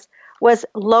Netherlands was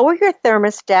lower your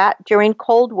thermostat during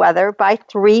cold weather by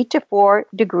 3 to 4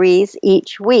 degrees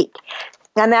each week.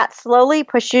 And that slowly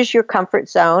pushes your comfort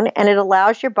zone, and it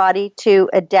allows your body to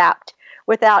adapt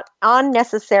without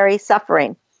unnecessary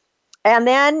suffering. And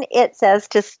then it says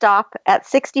to stop at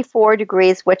 64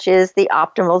 degrees, which is the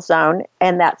optimal zone,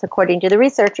 and that's according to the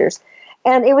researchers.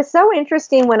 And it was so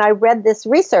interesting when I read this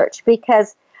research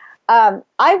because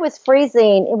I was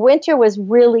freezing. Winter was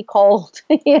really cold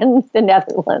in the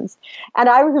Netherlands. And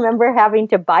I remember having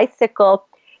to bicycle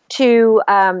to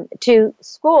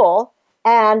school.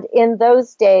 And in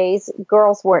those days,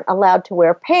 girls weren't allowed to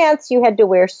wear pants. You had to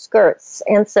wear skirts.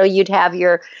 And so you'd have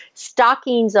your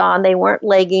stockings on. They weren't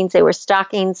leggings. They were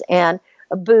stockings and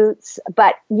boots.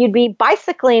 But you'd be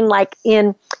bicycling like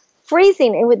in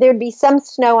freezing. There'd be some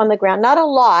snow on the ground. Not a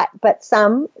lot, but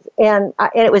some. And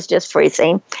it was just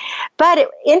freezing. But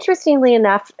interestingly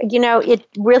enough, it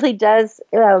really does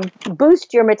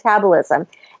boost your metabolism.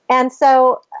 And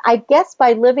so I guess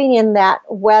by living in that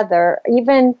weather,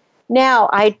 even now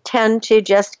I tend to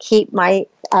just keep my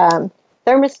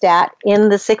thermostat in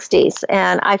the 60s,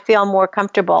 and I feel more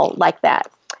comfortable like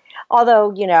that.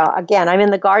 Although, again, I'm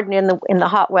in the garden in the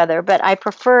hot weather, but I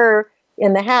prefer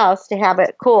in the house to have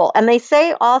it cool. And they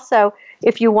say also,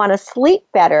 if you want to sleep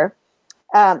better,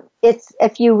 it's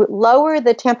if you lower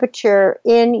the temperature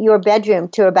in your bedroom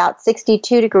to about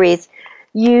 62 degrees,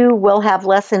 you will have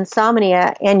less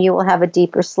insomnia and you will have a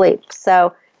deeper sleep.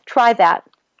 So try that.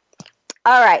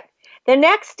 All right. The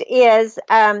next is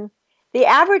the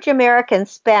average American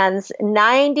spends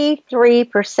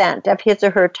 93% of his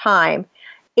or her time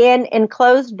in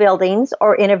enclosed buildings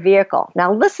or in a vehicle.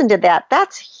 Now listen to that.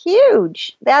 That's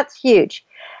huge. That's huge.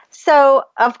 So,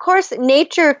 of course,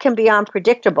 nature can be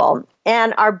unpredictable,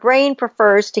 and our brain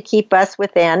prefers to keep us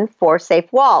within four safe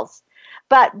walls.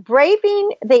 But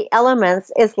braving the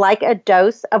elements is like a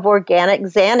dose of organic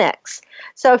Xanax.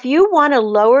 So if you want to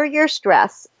lower your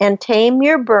stress and tame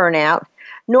your burnout,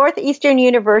 Northeastern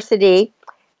University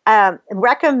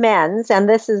recommends, and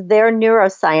this is their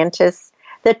neuroscientists,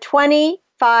 the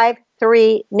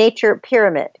 25-3 nature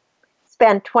pyramid.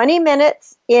 Spend 20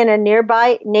 minutes in a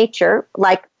nearby nature,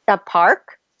 like a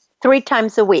park, 3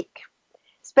 times a week.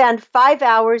 Spend 5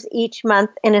 hours each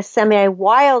month in a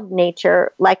semi-wild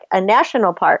nature, like a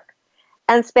national park.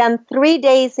 And spend 3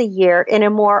 days a year in a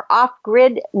more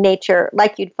off-grid nature,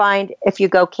 like you'd find if you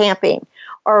go camping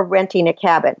or renting a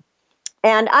cabin.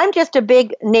 And I'm just a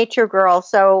big nature girl,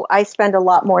 so I spend a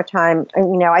lot more time,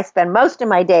 I spend most of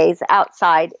my days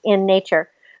outside in nature.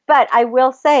 But I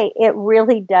will say it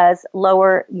really does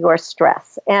lower your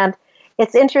stress. And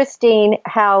it's interesting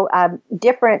how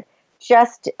different,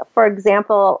 just for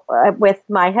example, with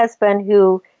my husband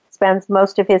who spends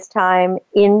most of his time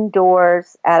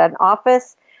indoors at an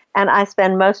office, and I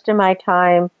spend most of my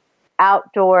time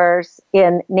outdoors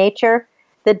in nature,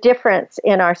 the difference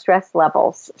in our stress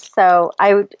levels. So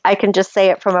I can just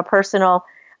say it from a personal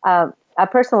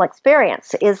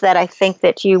experience is that I think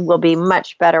that you will be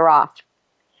much better off.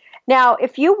 Now,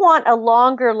 if you want a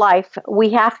longer life, we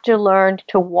have to learn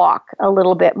to walk a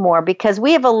little bit more because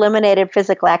we have eliminated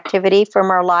physical activity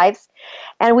from our lives,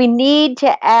 and we need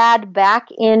to add back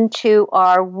into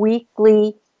our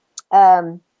weekly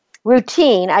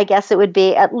routine, I guess it would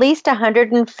be at least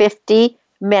 150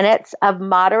 minutes of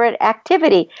moderate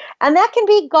activity. And that can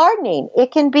be gardening,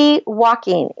 it can be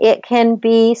walking, it can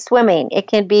be swimming, it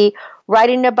can be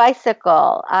riding a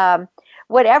bicycle,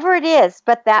 whatever it is,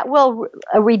 but that will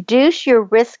reduce your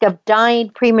risk of dying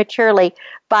prematurely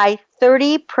by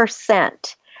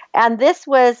 30%. And this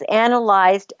was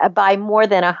analyzed by more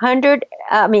than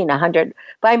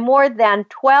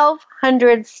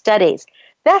 1,200 studies.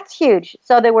 That's huge.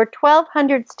 So there were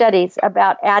 1,200 studies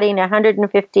about adding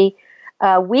 150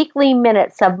 weekly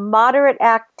minutes of moderate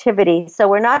activity. So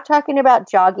we're not talking about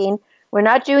jogging. We're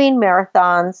not doing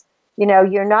marathons.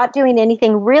 You're not doing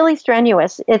anything really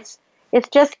strenuous. It's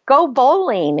just go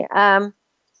bowling,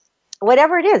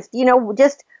 whatever it is,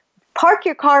 just park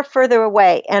your car further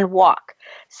away and walk.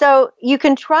 So you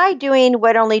can try doing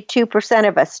what only 2%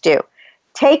 of us do.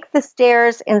 Take the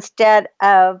stairs instead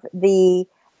of the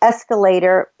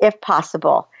escalator if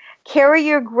possible. Carry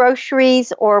your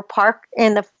groceries or park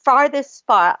in the farthest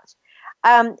spot.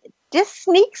 Just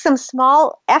sneak some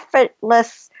small,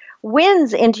 effortless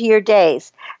wins into your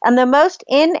days. And the most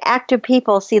inactive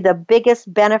people see the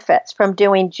biggest benefits from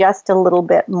doing just a little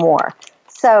bit more.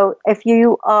 So if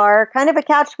you are kind of a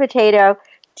couch potato,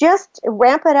 just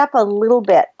ramp it up a little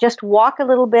bit. Just walk a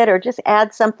little bit or just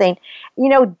add something.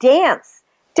 Dance.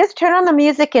 Just turn on the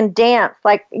music and dance.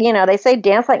 Like, they say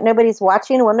dance like nobody's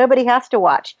watching. Well, nobody has to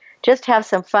watch. Just have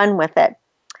some fun with it.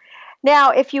 Now,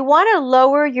 if you want to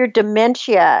lower your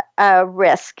dementia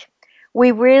risk,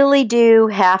 we really do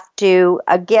have to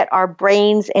get our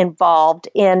brains involved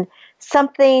in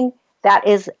something that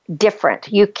is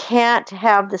different. You can't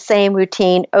have the same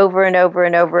routine over and over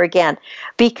and over again,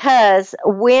 because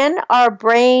when our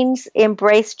brains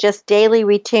embrace just daily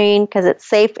routine because it's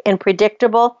safe and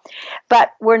predictable,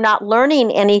 but we're not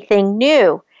learning anything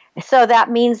new, so that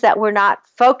means that we're not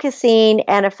focusing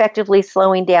and effectively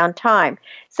slowing down time.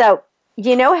 So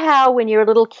you know how when you're a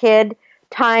little kid,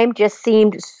 time just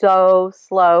seemed so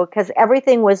slow because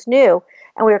everything was new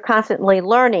and we were constantly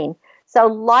learning. So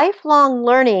lifelong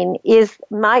learning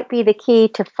might be the key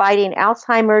to fighting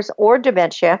Alzheimer's or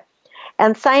dementia.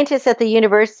 And scientists at the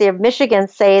University of Michigan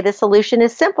say the solution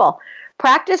is simple.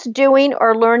 Practice doing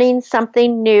or learning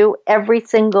something new every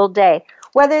single day.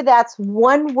 whether that's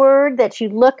one word that you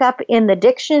look up in the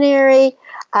dictionary.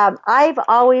 I've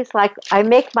always I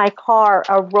make my car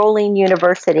a rolling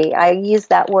university. I use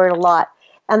that word a lot.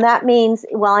 And that means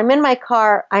while I'm in my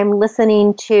car, I'm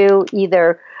listening to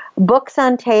either books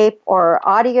on tape or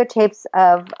audio tapes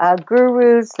of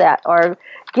gurus that are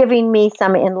giving me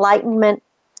some enlightenment.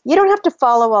 You don't have to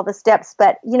follow all the steps,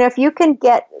 but if you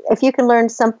can learn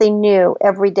something new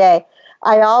every day.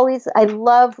 I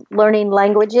love learning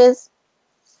languages.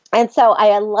 And so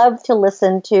I love to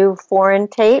listen to foreign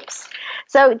tapes.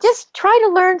 So just try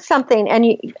to learn something,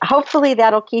 and hopefully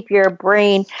that'll keep your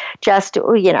brain just,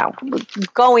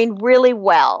 going really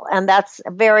well. And that's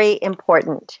very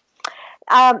important.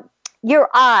 Your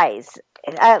eyes.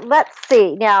 Let's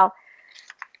see. Now,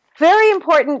 very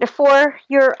important for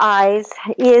your eyes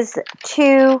is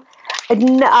to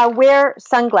wear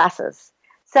sunglasses.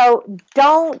 So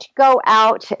don't go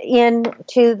out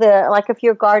into if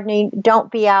you're gardening,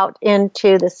 don't be out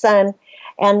into the sun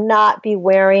and not be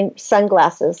wearing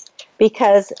sunglasses,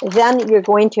 because then you're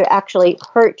going to actually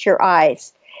hurt your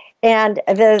eyes. And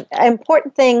the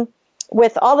important thing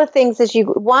with all the things is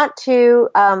you want to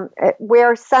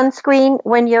wear sunscreen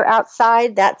when you're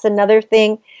outside. That's another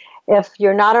thing. If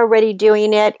you're not already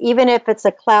doing it, even if it's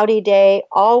a cloudy day,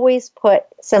 always put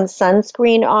some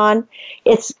sunscreen on.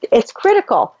 It's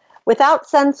critical. Without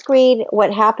sunscreen,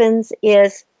 what happens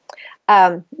is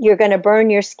you're going to burn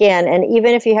your skin. And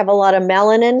even if you have a lot of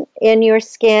melanin in your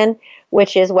skin,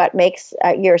 which is what makes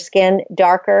your skin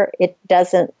darker, it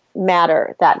doesn't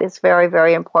matter. That is very,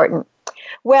 very important.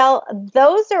 Well,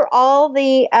 those are all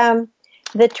the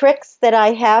tricks that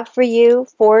I have for you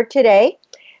for today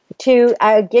to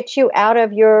get you out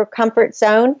of your comfort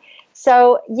zone.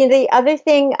 So the other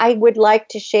thing I would like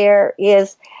to share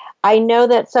is I know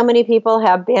that so many people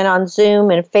have been on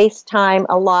Zoom and FaceTime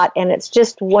a lot, and it's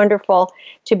just wonderful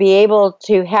to be able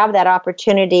to have that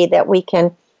opportunity that we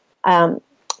can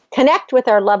connect with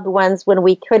our loved ones when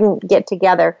we couldn't get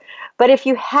together. But if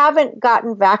you haven't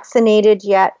gotten vaccinated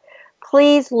yet,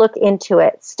 please look into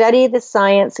it, study the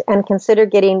science, and consider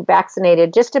getting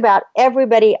vaccinated. Just about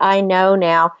everybody I know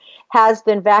now has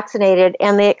been vaccinated.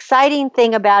 And the exciting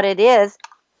thing about it is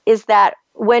that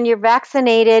when you're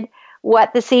vaccinated,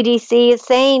 what the CDC is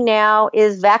saying now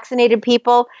is vaccinated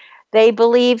people, they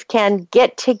believe, can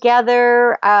get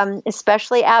together,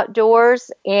 especially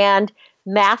outdoors, and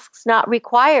masks not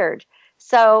required.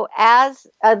 So as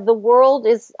the world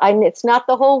is, it's not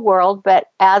the whole world, but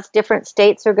as different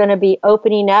states are going to be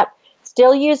opening up,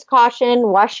 still use caution,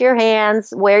 wash your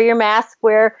hands, wear your mask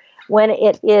when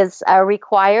it is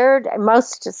required.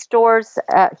 Most stores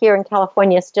here in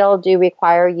California still do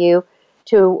require you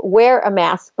to wear a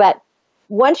mask. But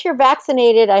once you're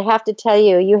vaccinated, I have to tell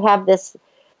you, you have this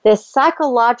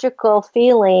psychological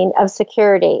feeling of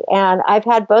security. And I've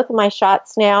had both of my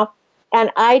shots now, and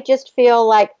I just feel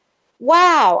like,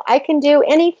 wow, I can do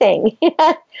anything.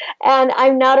 And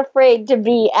I'm not afraid to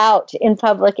be out in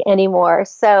public anymore.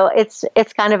 So it's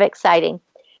kind of exciting.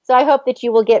 So I hope that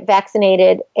you will get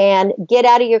vaccinated and get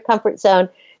out of your comfort zone.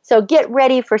 So get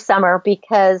ready for summer,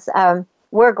 because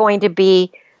we're going to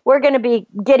be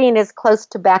getting as close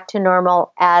to back to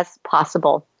normal as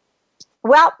possible.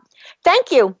 Well,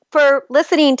 thank you for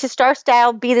listening to Star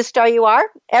Style, Be the Star You Are,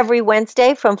 every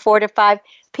Wednesday from 4 to 5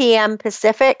 p.m.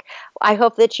 Pacific. I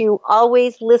hope that you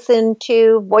always listen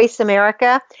to Voice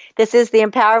America. This is the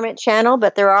Empowerment Channel,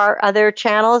 but there are other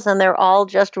channels, and they're all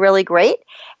just really great.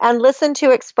 And listen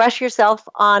to Express Yourself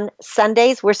on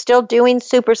Sundays. We're still doing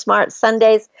Super Smart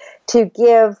Sundays to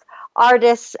give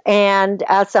artists and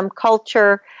some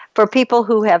culture for people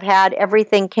who have had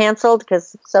everything canceled,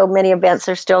 because so many events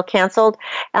are still canceled.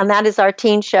 And that is our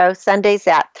teen show, Sundays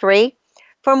at 3.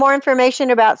 For more information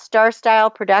about Star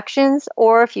Style Productions,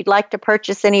 or if you'd like to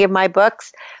purchase any of my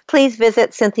books, please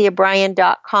visit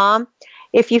CynthiaBryan.com.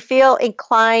 If you feel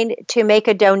inclined to make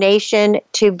a donation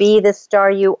to Be the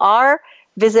Star You Are,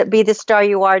 visit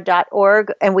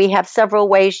BeTheStarYouAre.org, and we have several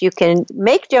ways you can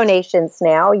make donations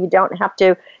now. You don't have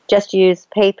to just use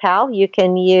PayPal. You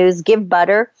can use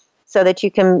GiveButter, so that you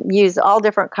can use all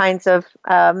different kinds of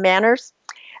manners,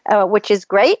 which is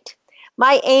great.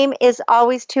 My aim is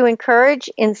always to encourage,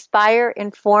 inspire,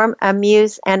 inform,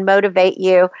 amuse, and motivate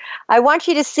you. I want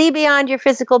you to see beyond your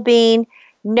physical being.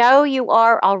 Know you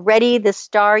are already the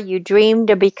star you dreamed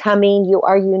of becoming. You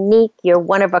are unique. You're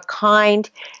one of a kind.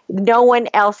 No one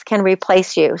else can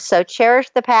replace you. So cherish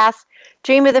the past.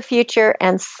 dream of the future,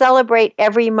 and celebrate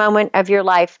every moment of your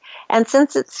life. And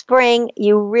since it's spring,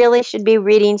 you really should be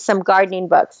reading some gardening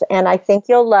books. And I think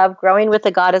you'll love Growing with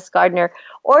the Goddess Gardener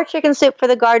or Chicken Soup for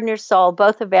the Gardener's Soul,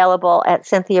 both available at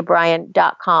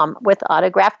CynthiaBryan.com with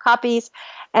autographed copies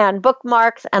and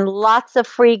bookmarks and lots of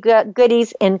free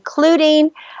goodies,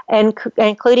 including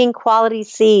quality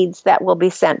seeds that will be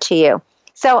sent to you.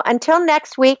 So until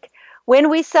next week, when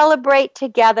we celebrate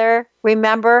together,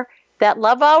 remember that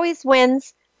love always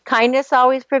wins, kindness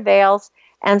always prevails,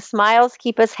 and smiles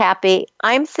keep us happy.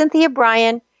 I'm Cynthia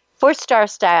Bryan for Star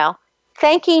Style,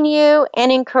 thanking you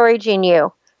and encouraging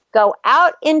you. Go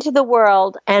out into the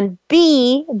world and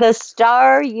be the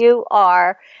star you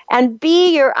are, and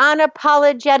be your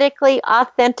unapologetically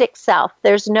authentic self.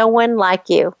 There's no one like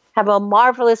you. Have a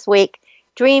marvelous week.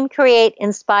 Dream, create,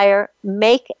 inspire,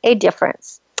 make a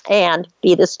difference, and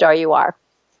be the star you are.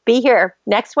 Be here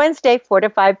next Wednesday, 4 to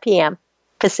 5 p.m.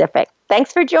 Pacific.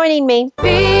 Thanks for joining me.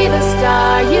 Be the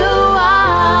star you are.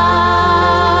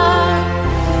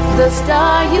 The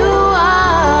star you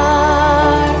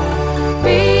are.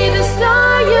 Be the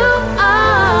star you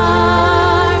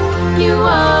are. You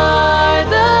are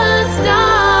the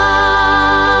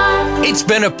star. It's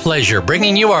been a pleasure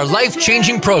bringing you our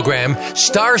life-changing program,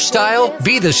 Star Style,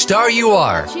 Be the Star You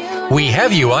Are. We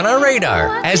have you on our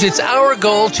radar, as it's our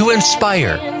goal to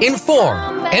inspire,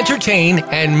 inform, entertain,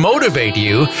 and motivate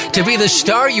you to be the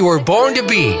star you were born to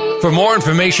be. For more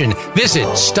information, visit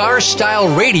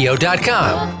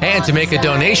starstyleradio.com. And to make a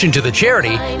donation to the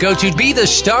charity, go to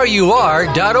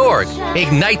BeTheStarYouAre.org.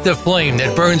 Ignite the flame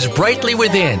that burns brightly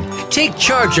within. Take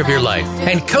charge of your life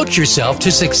and coach yourself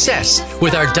to success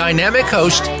with our dynamic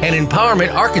host and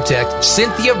empowerment architect,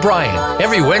 Cynthia Bryan,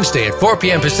 every Wednesday at 4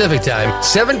 p.m. Pacific Time,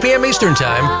 7 p.m. Eastern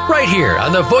Time, right here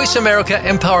on the Voice America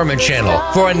Empowerment Channel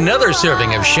for another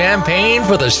serving of champagne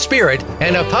for the spirit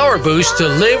and a power boost to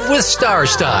live with Star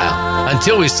Style.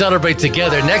 Until we celebrate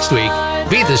together next week,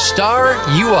 be the star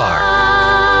you are.